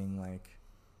kind of being like,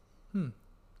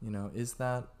 is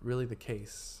that really the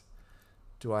case?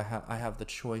 Do I have the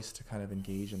choice to kind of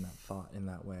engage in that thought in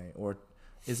that way? Or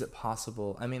is it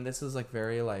possible? I mean, this is like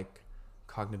very like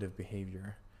cognitive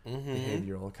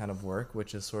behavioral kind of work,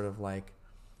 which is sort of like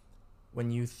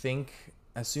when you think,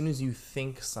 as soon as you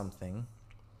think something,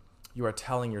 you are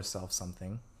telling yourself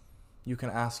something. You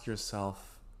can ask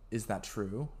yourself, is that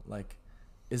true? Like,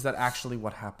 is that actually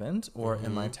what happened? Or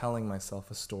am I telling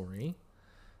myself a story?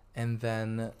 And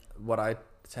then what I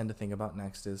tend to think about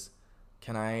next is,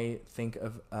 can I think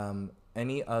of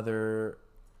any other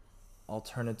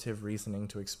alternative reasoning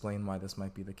to explain why this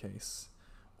might be the case?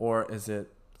 Or is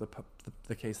it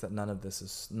the case that none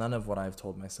of what I've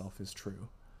told myself is true?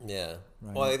 Yeah.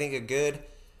 Right. Well, I think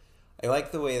I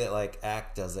like the way that like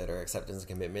ACT does it, or acceptance and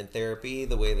commitment therapy.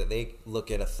 The way that they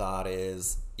look at a thought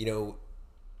is,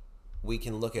 we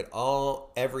can look at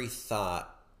every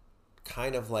thought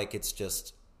kind of like it's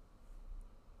just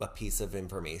a piece of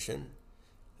information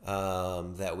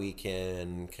that we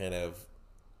can kind of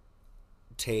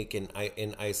take in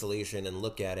isolation and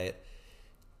look at it,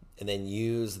 and then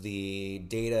use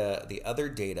the other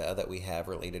data that we have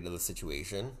related to the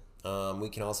situation. We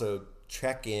can also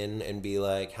check in and be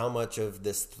like, how much of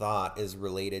this thought is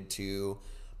related to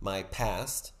my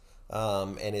past,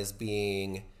 and is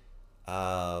being,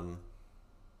 and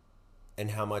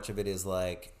how much of it is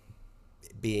like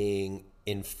being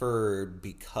inferred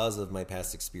because of my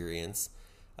past experience.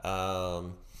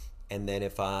 And then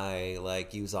if I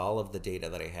like use all of the data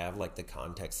that I have, like the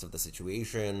context of the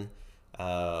situation,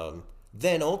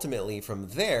 then ultimately from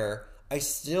there, I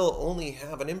still only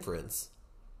have an inference.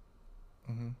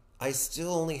 I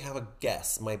still only have a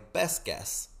guess, my best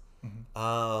guess.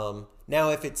 Now,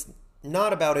 if it's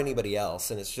not about anybody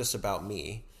else and it's just about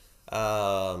me,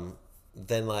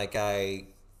 then like I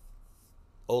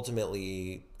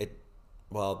ultimately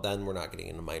then we're not getting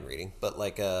into mind reading. But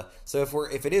like, so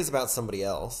if it is about somebody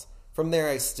else, from there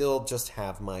I still just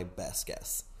have my best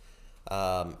guess,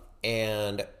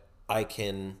 and I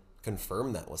can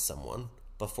confirm that with someone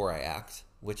before I act,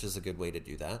 which is a good way to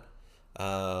do that.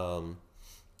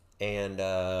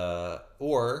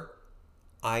 Or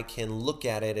I can look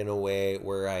at it in a way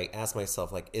where I ask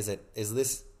myself, like, is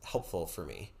this helpful for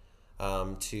me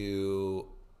to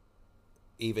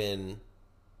even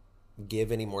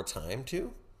give any more time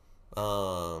to,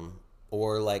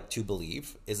 or like to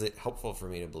believe? Is it helpful for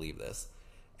me to believe this?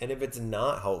 And if it's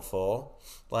not helpful,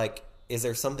 like, is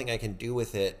there something I can do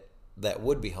with it that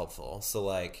would be helpful? So,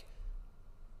 like,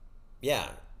 yeah,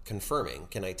 confirming.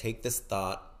 Can I take this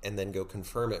thought and then go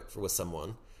confirm it with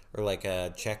someone? Or, like,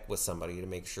 check with somebody to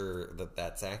make sure that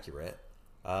that's accurate?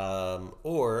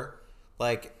 Or,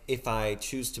 like, if I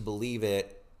choose to believe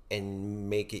it and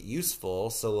make it useful,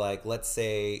 so, like, let's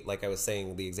say, like I was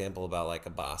saying, the example about, like, a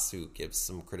boss who gives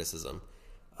some criticism.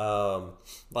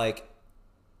 Like,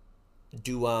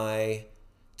 do I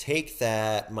take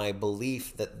that, my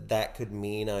belief that that could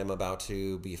mean I'm about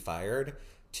to be fired,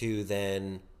 to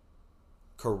then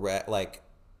correct, like,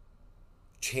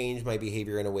 change my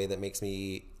behavior in a way that makes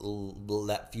me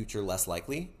that future less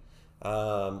likely?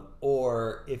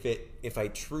 Or if I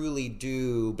truly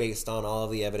do, based on all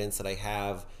of the evidence that I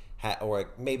have, or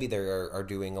maybe they are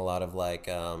doing a lot of, like,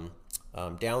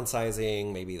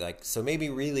 downsizing, maybe, like, so maybe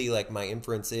really, like, my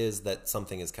inference is that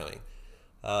something is coming,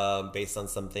 based on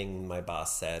something my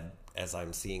boss said as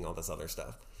I'm seeing all this other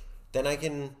stuff.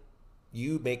 Then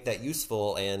you make that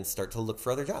useful and start to look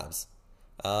for other jobs.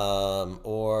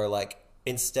 Or, like,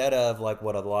 instead of, like,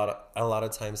 what a lot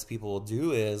of times people will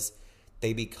do is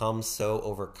they become so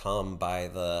overcome by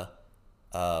the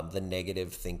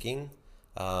negative thinking,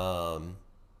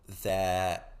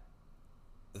 that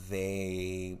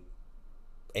they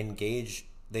engage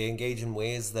in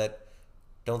ways that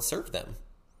don't serve them.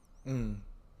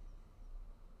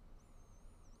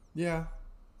 Yeah,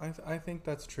 I think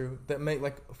that's true. That may,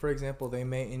 like, for example, they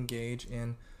may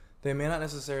not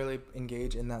necessarily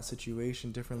engage in that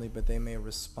situation differently, but they may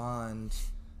respond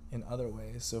in other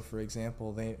ways. So, for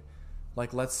example,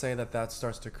 like, let's say that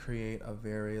starts to create a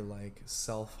very, like,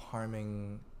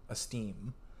 self-harming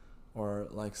esteem or,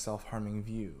 like, self-harming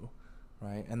view,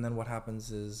 right? And then what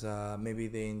happens is maybe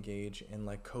they engage in,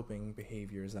 like, coping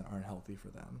behaviors that aren't healthy for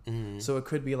them. Mm-hmm. So it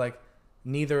could be, like,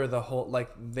 neither the whole,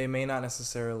 like, they may not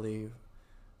necessarily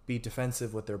be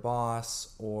defensive with their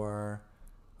boss or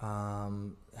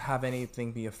have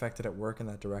anything be affected at work in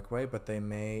that direct way, but they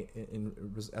may,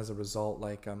 as a result,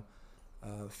 like,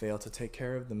 fail to take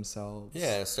care of themselves.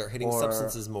 Yeah, start hitting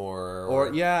substances more.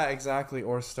 Or yeah, exactly.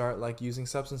 Or start, like, using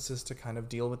substances to kind of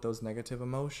deal with those negative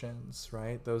emotions,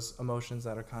 right? Those emotions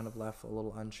that are kind of left a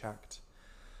little unchecked.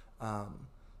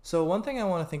 So one thing I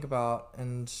want to think about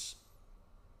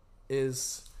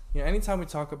is, anytime we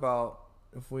talk about,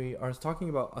 if we are talking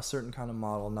about a certain kind of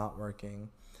model not working,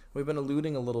 we've been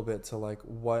alluding a little bit to, like,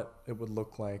 what it would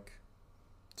look like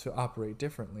to operate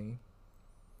differently.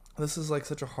 This is, like,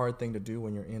 such a hard thing to do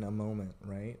when you're in a moment,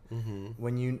 right? Mm-hmm.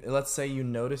 When let's say you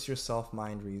notice yourself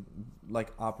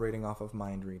operating off of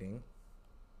mind reading,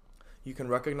 you can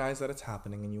recognize that it's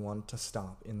happening and you want to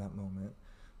stop in that moment.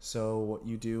 So what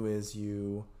you do is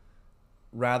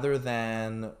rather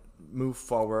than move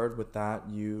forward with that,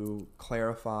 you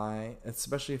clarify,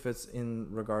 especially if it's in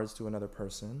regards to another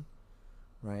person,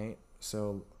 right?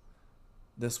 So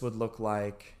this would look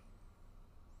like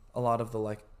a lot of the,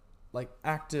 like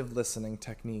active listening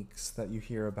techniques that you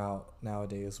hear about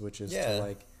nowadays, which is to,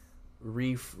 like,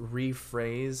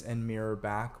 rephrase and mirror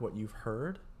back what you've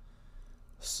heard,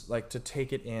 like, to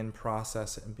take it in,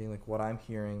 process it, and being like, what I'm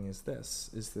hearing is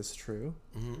this true?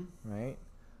 Mm-hmm. Right?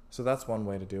 So that's one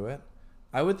way to do it.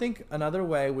 I would think another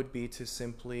way would be to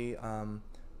simply,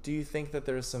 do you think that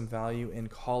there's some value in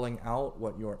calling out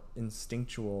what your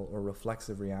instinctual or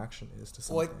reflexive reaction is to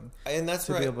something? And that's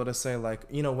to be able to say, like,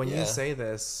 when you say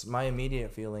this, my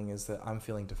immediate feeling is that I'm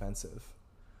feeling defensive,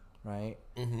 right?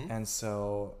 Mm-hmm. And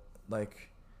so, like,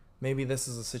 maybe this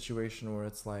is a situation where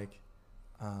it's like,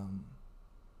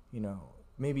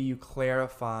 maybe you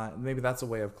clarify, maybe that's a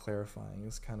way of clarifying,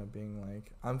 is kind of being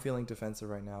like, I'm feeling defensive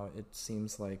right now. It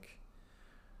seems like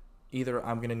either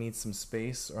I'm going to need some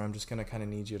space, or I'm just going to kind of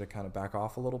need you to kind of back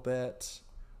off a little bit,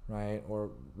 right?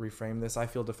 Or reframe this. I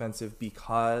feel defensive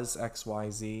because X, Y,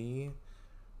 Z.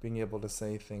 Being able to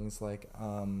say things like,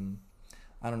 I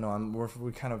don't know,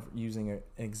 we're kind of using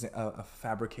a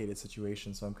fabricated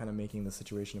situation, so I'm kind of making the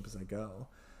situation up as I go.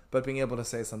 But being able to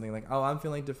say something like, oh, I'm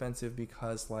feeling defensive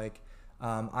because, like,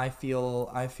 I feel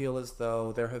as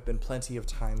though there have been plenty of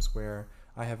times where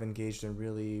I have engaged in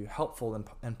really helpful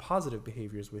and positive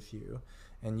behaviors with you,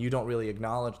 and you don't really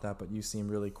acknowledge that, but you seem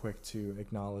really quick to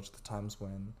acknowledge the times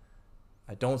when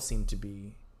I don't seem to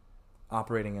be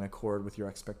operating in accord with your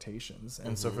expectations.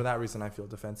 And so for that reason, I feel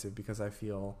defensive because I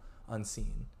feel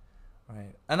unseen,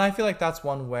 right? And I feel like that's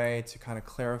one way to kind of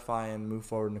clarify and move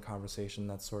forward in a conversation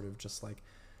that's sort of just like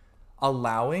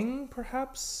allowing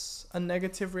perhaps a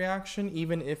negative reaction,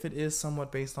 even if it is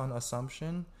somewhat based on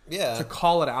assumption. Yeah. To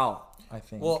call it out. I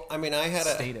think. Well, I mean,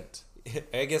 state it.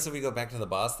 I guess if we go back to the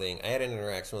boss thing, I had an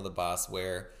interaction with a boss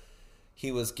where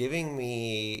he was giving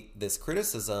me this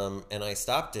criticism, and I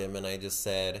stopped him and I just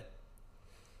said,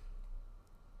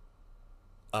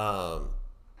 am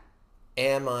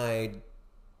I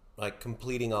like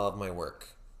completing all of my work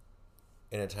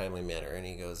in a timely manner? And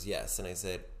he goes, yes. And I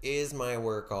said, is my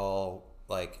work all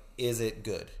like, is it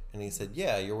good? And he said,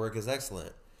 yeah, your work is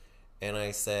excellent. And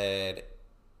I said,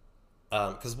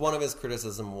 because one of his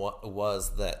criticism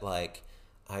was that like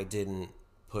I didn't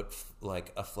put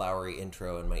like a flowery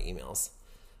intro in my emails.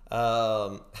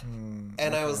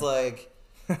 And I was like,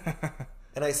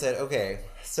 and I said, okay,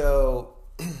 so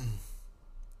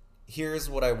here's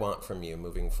what I want from you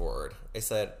moving forward. I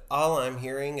said, all I'm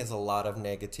hearing is a lot of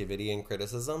negativity and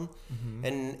criticism. Mm-hmm.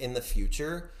 And in the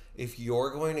future, if you're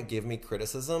going to give me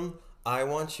criticism, I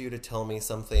want you to tell me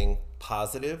something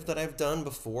positive that I've done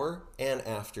before and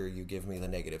after you give me the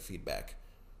negative feedback.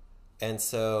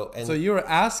 So you were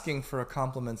asking for a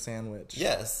compliment sandwich.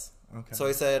 Yes. Okay. So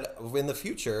I said, in the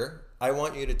future, I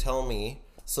want you to tell me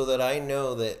so that I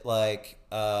know that like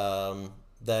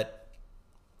that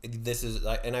this is,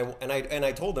 and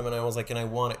I told him, and I was like, and I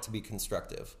want it to be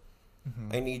constructive.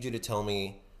 Mm-hmm. I need you to tell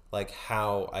me like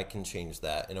how I can change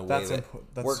that in a way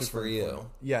that works for you.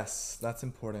 Yes, that's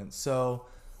important. So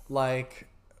like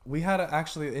we had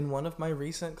actually in one of my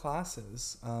recent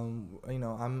classes,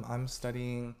 I'm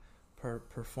studying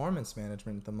performance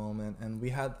management at the moment, and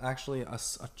we had actually a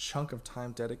chunk of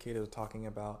time dedicated to talking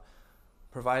about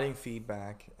providing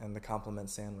feedback and the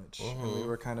compliment sandwich. Mm-hmm. And we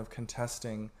were kind of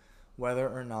contesting whether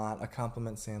or not a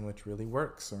compliment sandwich really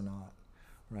works or not,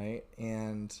 right?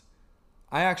 And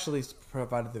I actually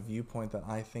provided the viewpoint that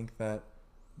I think that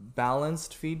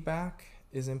balanced feedback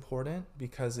is important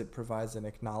because it provides an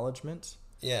acknowledgement.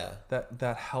 Yeah.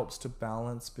 That helps to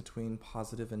balance between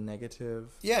positive and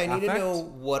negative. Yeah, I need to know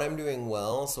what I'm doing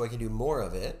well so I can do more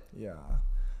of it. Yeah.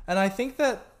 And I think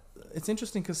that it's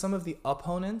interesting because some of the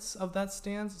opponents of that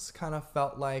stance kind of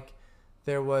felt like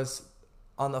there was,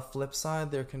 on the flip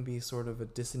side, there can be sort of a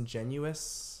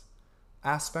disingenuous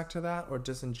aspect to that, or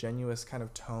disingenuous kind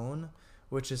of tone,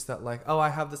 which is that like, oh, I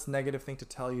have this negative thing to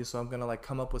tell you, so I'm going to like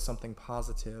come up with something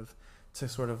positive to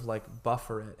sort of like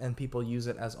buffer it. And people use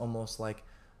it as almost like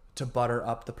to butter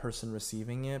up the person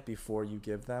receiving it before you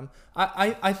give them.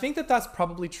 I think that that's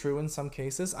probably true in some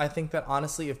cases. I think that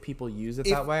honestly, if people use it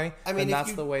that way, then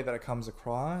that's the way that it comes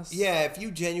across. Yeah, if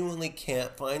you genuinely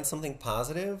can't find something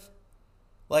positive,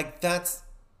 like that's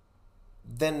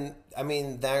an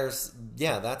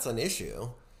issue.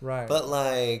 Right. But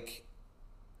like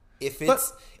if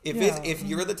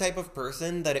you're the type of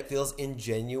person that it feels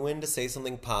ingenuine to say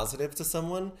something positive to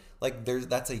someone, like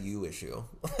that's a you issue.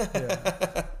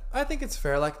 Yeah. I think it's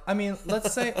fair. Like, I mean,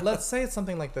 let's say it's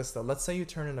something like this though. Let's say you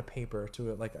turn in a paper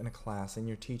to it, like in a class, and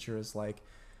your teacher is like,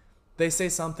 they say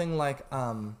something like,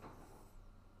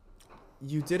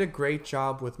 you did a great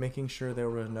job with making sure there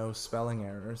were no spelling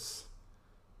errors,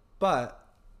 but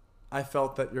I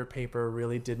felt that your paper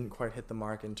really didn't quite hit the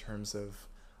mark in terms of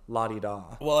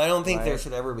la-di-da. Well, I don't think there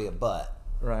should ever be a but.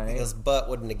 Right. Because but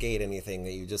would negate anything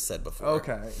that you just said before.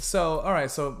 Okay. So, all right.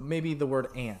 So maybe the word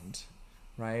and,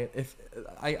 right? If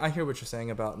I hear what you're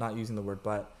saying about not using the word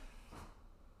but.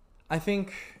 I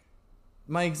think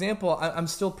my example, I'm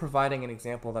still providing an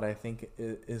example that I think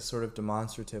is sort of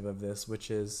demonstrative of this, which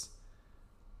is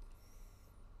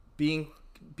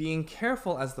being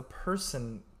careful as the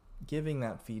person giving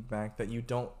that feedback that you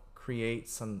don't create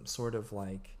some sort of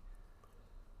like,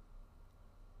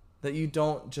 that you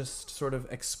don't just sort of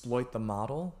exploit the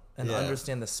model and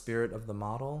understand the spirit of the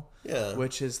model,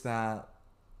 which is that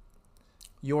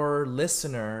your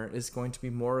listener is going to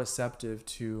be more receptive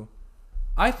to,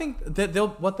 I think that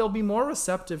they'll be more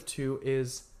receptive to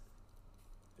is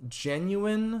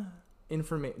genuine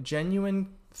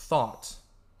thought,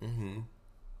 mm-hmm.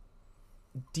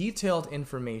 detailed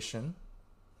information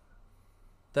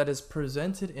that is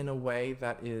presented in a way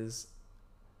that is,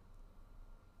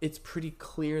 it's pretty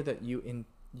clear that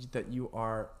you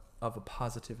are of a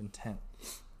positive intent,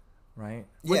 right?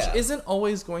 Yeah. Which isn't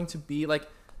always going to be like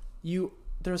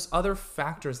there's other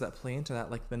factors that play into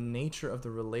that, like the nature of the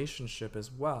relationship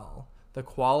as well. The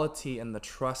quality and the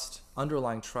trust,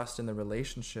 underlying trust in the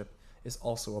relationship is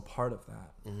also a part of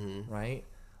that, mm-hmm. right?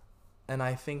 And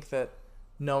I think that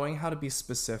knowing how to be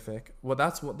specific,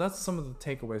 that's some of the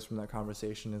takeaways from that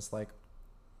conversation is like,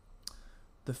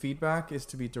 the feedback is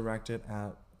to be directed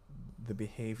at the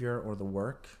behavior or the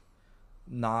work,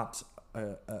 not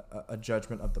a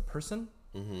judgment of the person.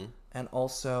 Mm-hmm. And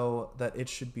also that it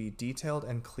should be detailed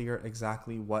and clear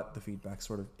exactly what the feedback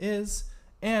sort of is.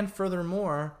 And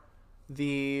furthermore,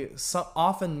 the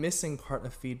often missing part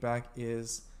of feedback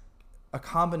is a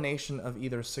combination of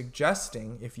either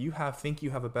suggesting, if you think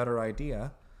you have a better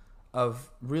idea,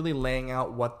 of really laying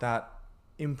out what that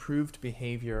improved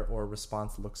behavior or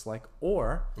response looks like,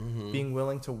 or being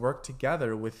willing to work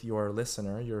together with your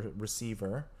listener, your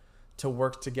receiver, to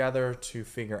work together to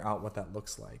figure out what that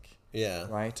looks like. Yeah.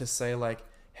 Right? To say like,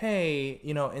 hey,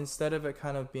 instead of it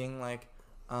kind of being like,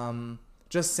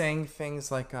 just saying things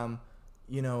like, I'm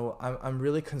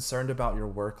really concerned about your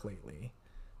work lately.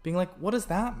 Being like, what does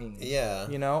that mean? Yeah.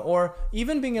 Or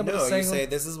even being able to say, you say,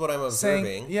 this is what I'm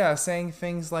observing. Saying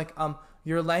things like,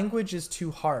 your language is too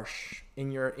harsh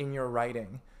in your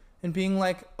writing. And being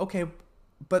like, okay,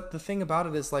 but the thing about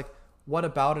it is like, what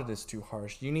about it is too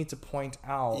harsh? You need to point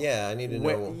out. Yeah, I need to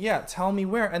know. Yeah, tell me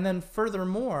where. And then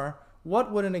furthermore,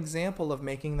 what would an example of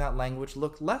making that language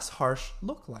look less harsh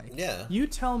look like? Yeah. You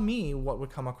tell me what would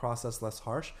come across as less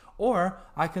harsh, or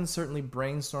I can certainly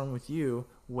brainstorm with you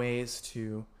ways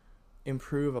to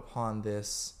improve upon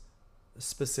this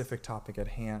specific topic at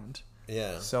hand.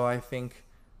 Yeah. So I think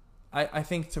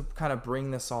to kind of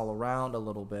bring this all around a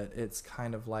little bit, it's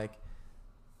kind of like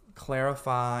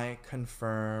clarify,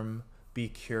 confirm, be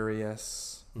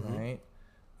curious, right?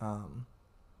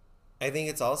 I think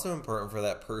it's also important for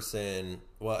that person,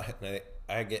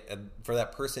 for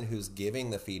that person who's giving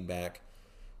the feedback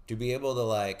to be able to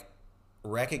like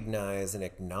recognize and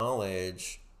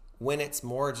acknowledge when it's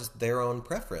more just their own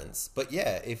preference. But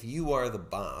yeah, if you are the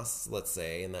boss, let's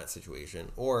say in that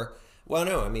situation, or, well,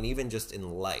 no, I mean, even just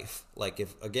in life, like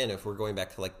if we're going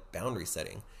back to like boundary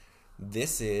setting,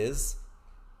 this is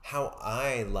how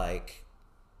I like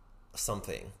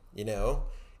something,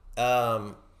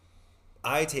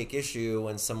 I take issue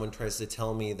when someone tries to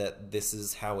tell me that this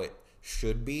is how it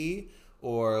should be,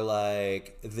 or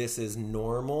like this is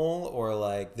normal, or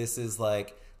like this is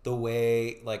like the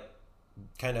way, like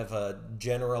kind of a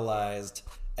generalized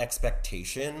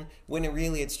expectation, when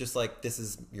it's just like, this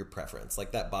is your preference.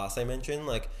 Like that boss I mentioned,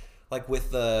 like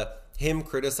with him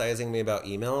criticizing me about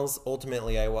emails,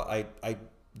 ultimately I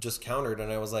just countered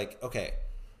and I was like, okay,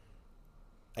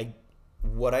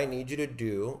 what I need you to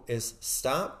do is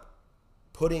stop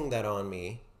putting that on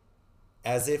me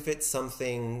as if it's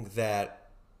something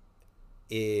that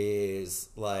is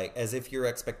like, as if your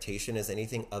expectation is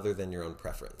anything other than your own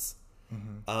preference.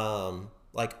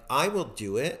 Like I will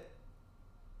do it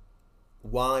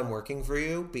while I'm working for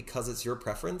you because it's your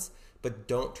preference, but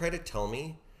don't try to tell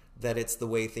me that it's the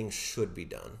way things should be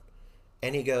done.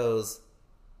 And his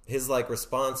like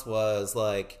response was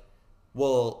like,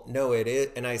 well, no, it is.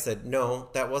 And I said, no,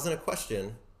 that wasn't a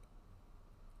question.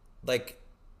 Like,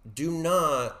 do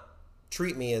not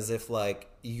treat me as if like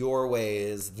your way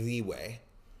is the way.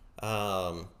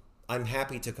 I'm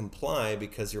happy to comply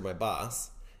because you're my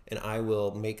boss, and I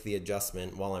will make the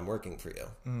adjustment while I'm working for you.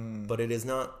 But it is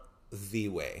not the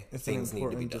way things need to be done. It's an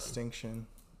important distinction,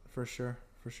 for sure.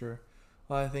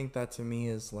 Well, I think that to me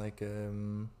is like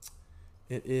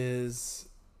it is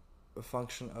a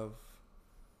function of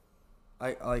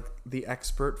I like the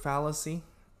expert fallacy,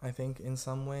 I think, in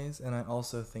some ways, and I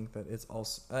also think that it's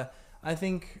also I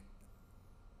think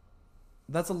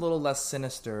that's a little less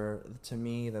sinister to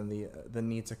me than the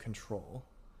need to control.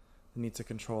 The need to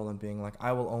control and being like,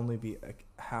 I will only be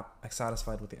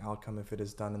satisfied with the outcome if it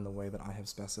is done in the way that I have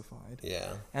specified.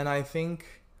 Yeah. And I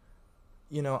think,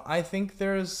 it's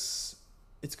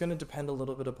going to depend a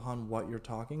little bit upon what you're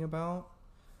talking about.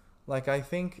 Like, I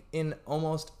think in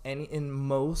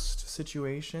most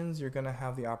situations, you're going to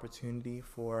have the opportunity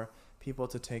for people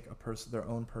to take their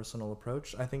own personal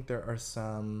approach. I think there are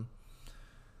some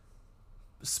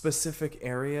specific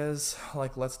areas,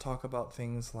 like let's talk about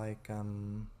things like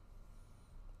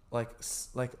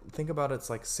think about it's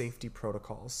like safety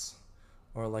protocols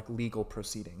or like legal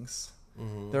proceedings.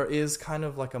 Mm-hmm. There is kind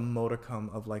of like a modicum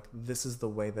of like, this is the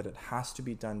way that it has to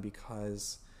be done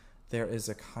because there is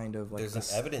a kind of like there's an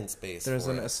evidence base. There's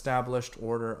an established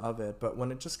order of it. But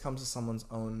when it just comes to someone's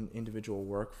own individual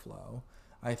workflow,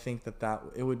 I think that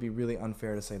it would be really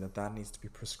unfair to say that needs to be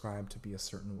prescribed to be a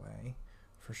certain way,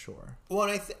 for sure.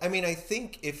 Well, I mean, I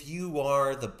think if you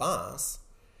are the boss,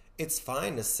 it's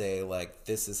fine to say like,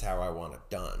 this is how I want it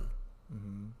done.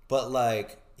 Mm-hmm. But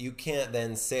like, you can't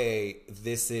then say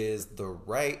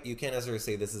you can't necessarily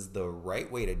say this is the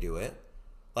right way to do it.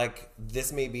 Like,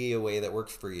 this may be a way that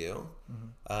works for you.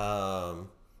 Mm-hmm.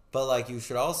 But like, you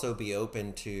should also be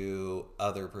open to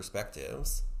other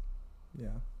perspectives.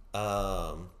 Yeah.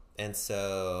 And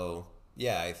so,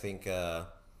 yeah, I think,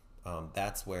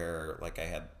 that's where like I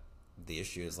had the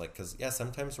issue is like, cause yeah,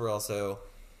 sometimes we're also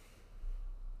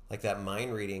like that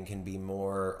mind reading can be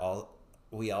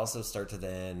we also start to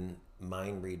then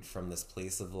mind read from this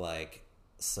place of like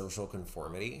social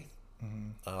conformity.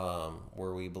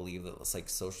 where we believe that it's like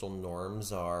social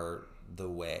norms are the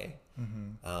way.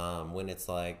 When it's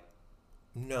like,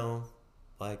 no,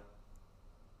 like,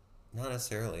 not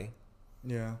necessarily.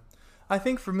 Yeah. I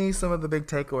think for me, some of the big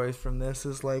takeaways from this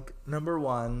is like, number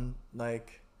one,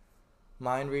 like,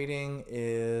 mind reading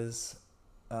is,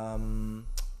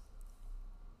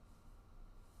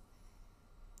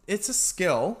 it's a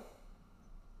skill,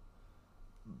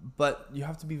 but you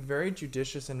have to be very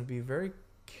judicious and be very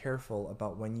careful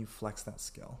about when you flex that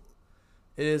skill.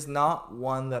 It is not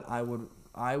one that I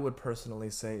would personally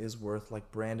say is worth like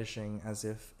brandishing as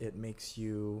if it makes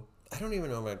you. I don't even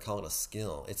know if I'd call it a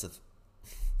skill. It's a.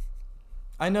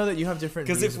 I know that you have different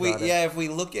views because if we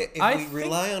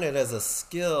rely on it as a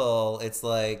skill, it's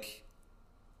like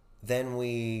then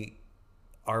we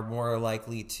are more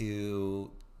likely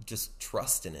to just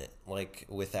trust in it, like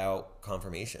without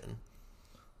confirmation.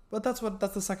 But that's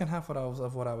the second half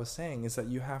of what I was saying, is that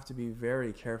you have to be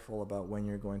very careful about when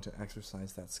you're going to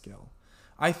exercise that skill.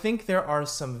 I think there are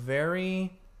some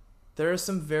very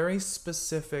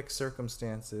specific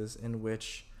circumstances in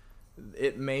which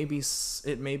it may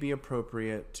be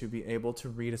appropriate to be able to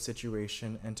read a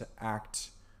situation and to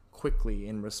act quickly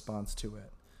in response to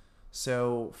it.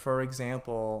 So, for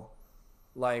example,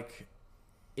 like,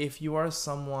 if you are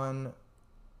someone,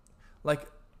 like,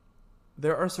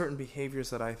 there are certain behaviors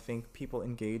that I think people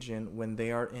engage in when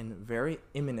they are in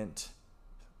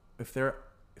if they're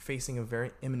facing a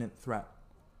very imminent threat.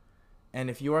 And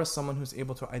if you are someone who's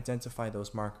able to identify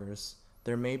those markers,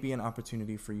 there may be an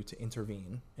opportunity for you to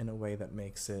intervene in a way that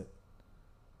makes it,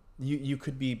 you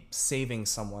could be saving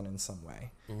someone in some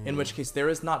way. In which case, there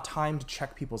is not time to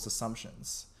check people's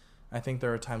assumptions. I think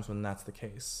there are times when that's the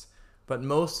case. But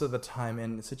most of the time,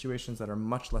 in situations that are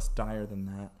much less dire than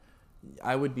that,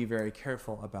 I would be very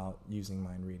careful about using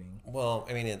mind reading. Well,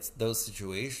 I mean, it's those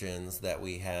situations that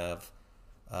we have,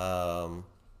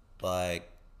 like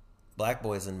black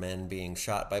boys and men being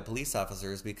shot by police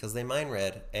officers because they mind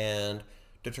read and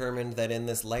determined that in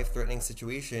this life-threatening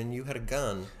situation, you had a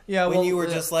gun. Yeah, when you were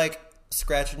just like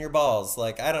scratching your balls,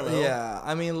 like, I don't know. Yeah,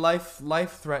 I mean,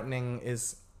 life-threatening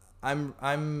is.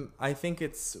 I think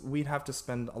we'd have to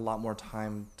spend a lot more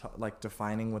time like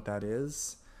defining what that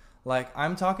is. Like,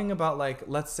 I'm talking about, like,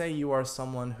 let's say you are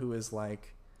someone who is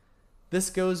like, this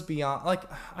goes beyond, like,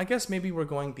 I guess maybe we're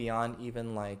going beyond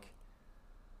even like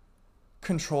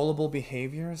controllable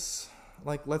behaviors.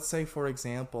 Like, let's say, for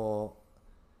example,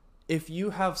 if you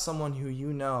have someone who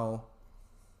you know,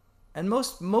 and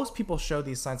most people show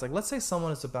these signs, like, let's say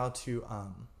someone is about to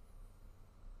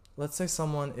let's say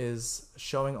someone is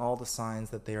showing all the signs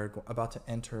that they are about to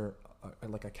enter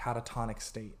like a catatonic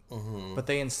state, but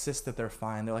they insist that they're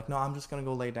fine. They're like, no, I'm just going to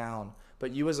go lay down.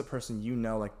 But you as a person, you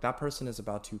know, like, that person is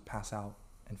about to pass out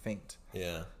and faint.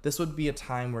 Yeah. This would be a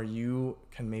time where you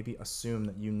can maybe assume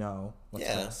that you know what's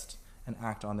best and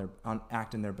act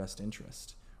in their best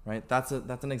interest, right? That's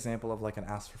an example of like an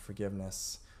ask for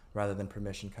forgiveness rather than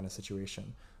permission kind of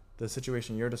situation. The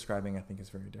situation you're describing, I think, is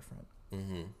very different.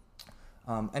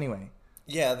 Anyway.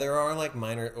 Yeah, there are like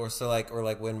minor, or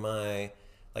when my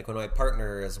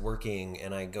partner is working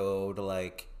and I go to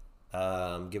like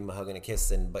give him a hug and a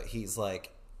kiss, but he's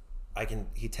like,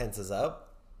 he tenses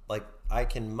up. Like, I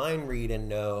can mind read and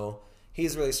know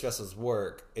he's really stressed with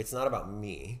work. It's not about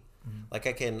me. Like,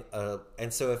 I can,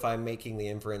 and so if I'm making the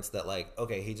inference that like,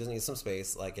 okay, he just needs some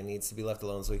space, like, it needs to be left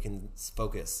alone so he can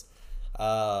focus.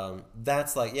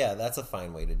 That's like, yeah, that's a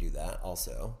fine way to do that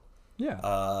also. Yeah.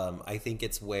 I think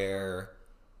it's where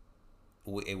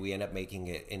we end up making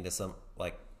it into some,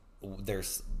 like,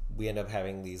 we end up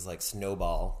having these like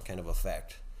snowball kind of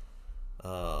effect.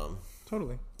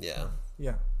 Totally. Yeah.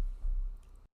 Yeah.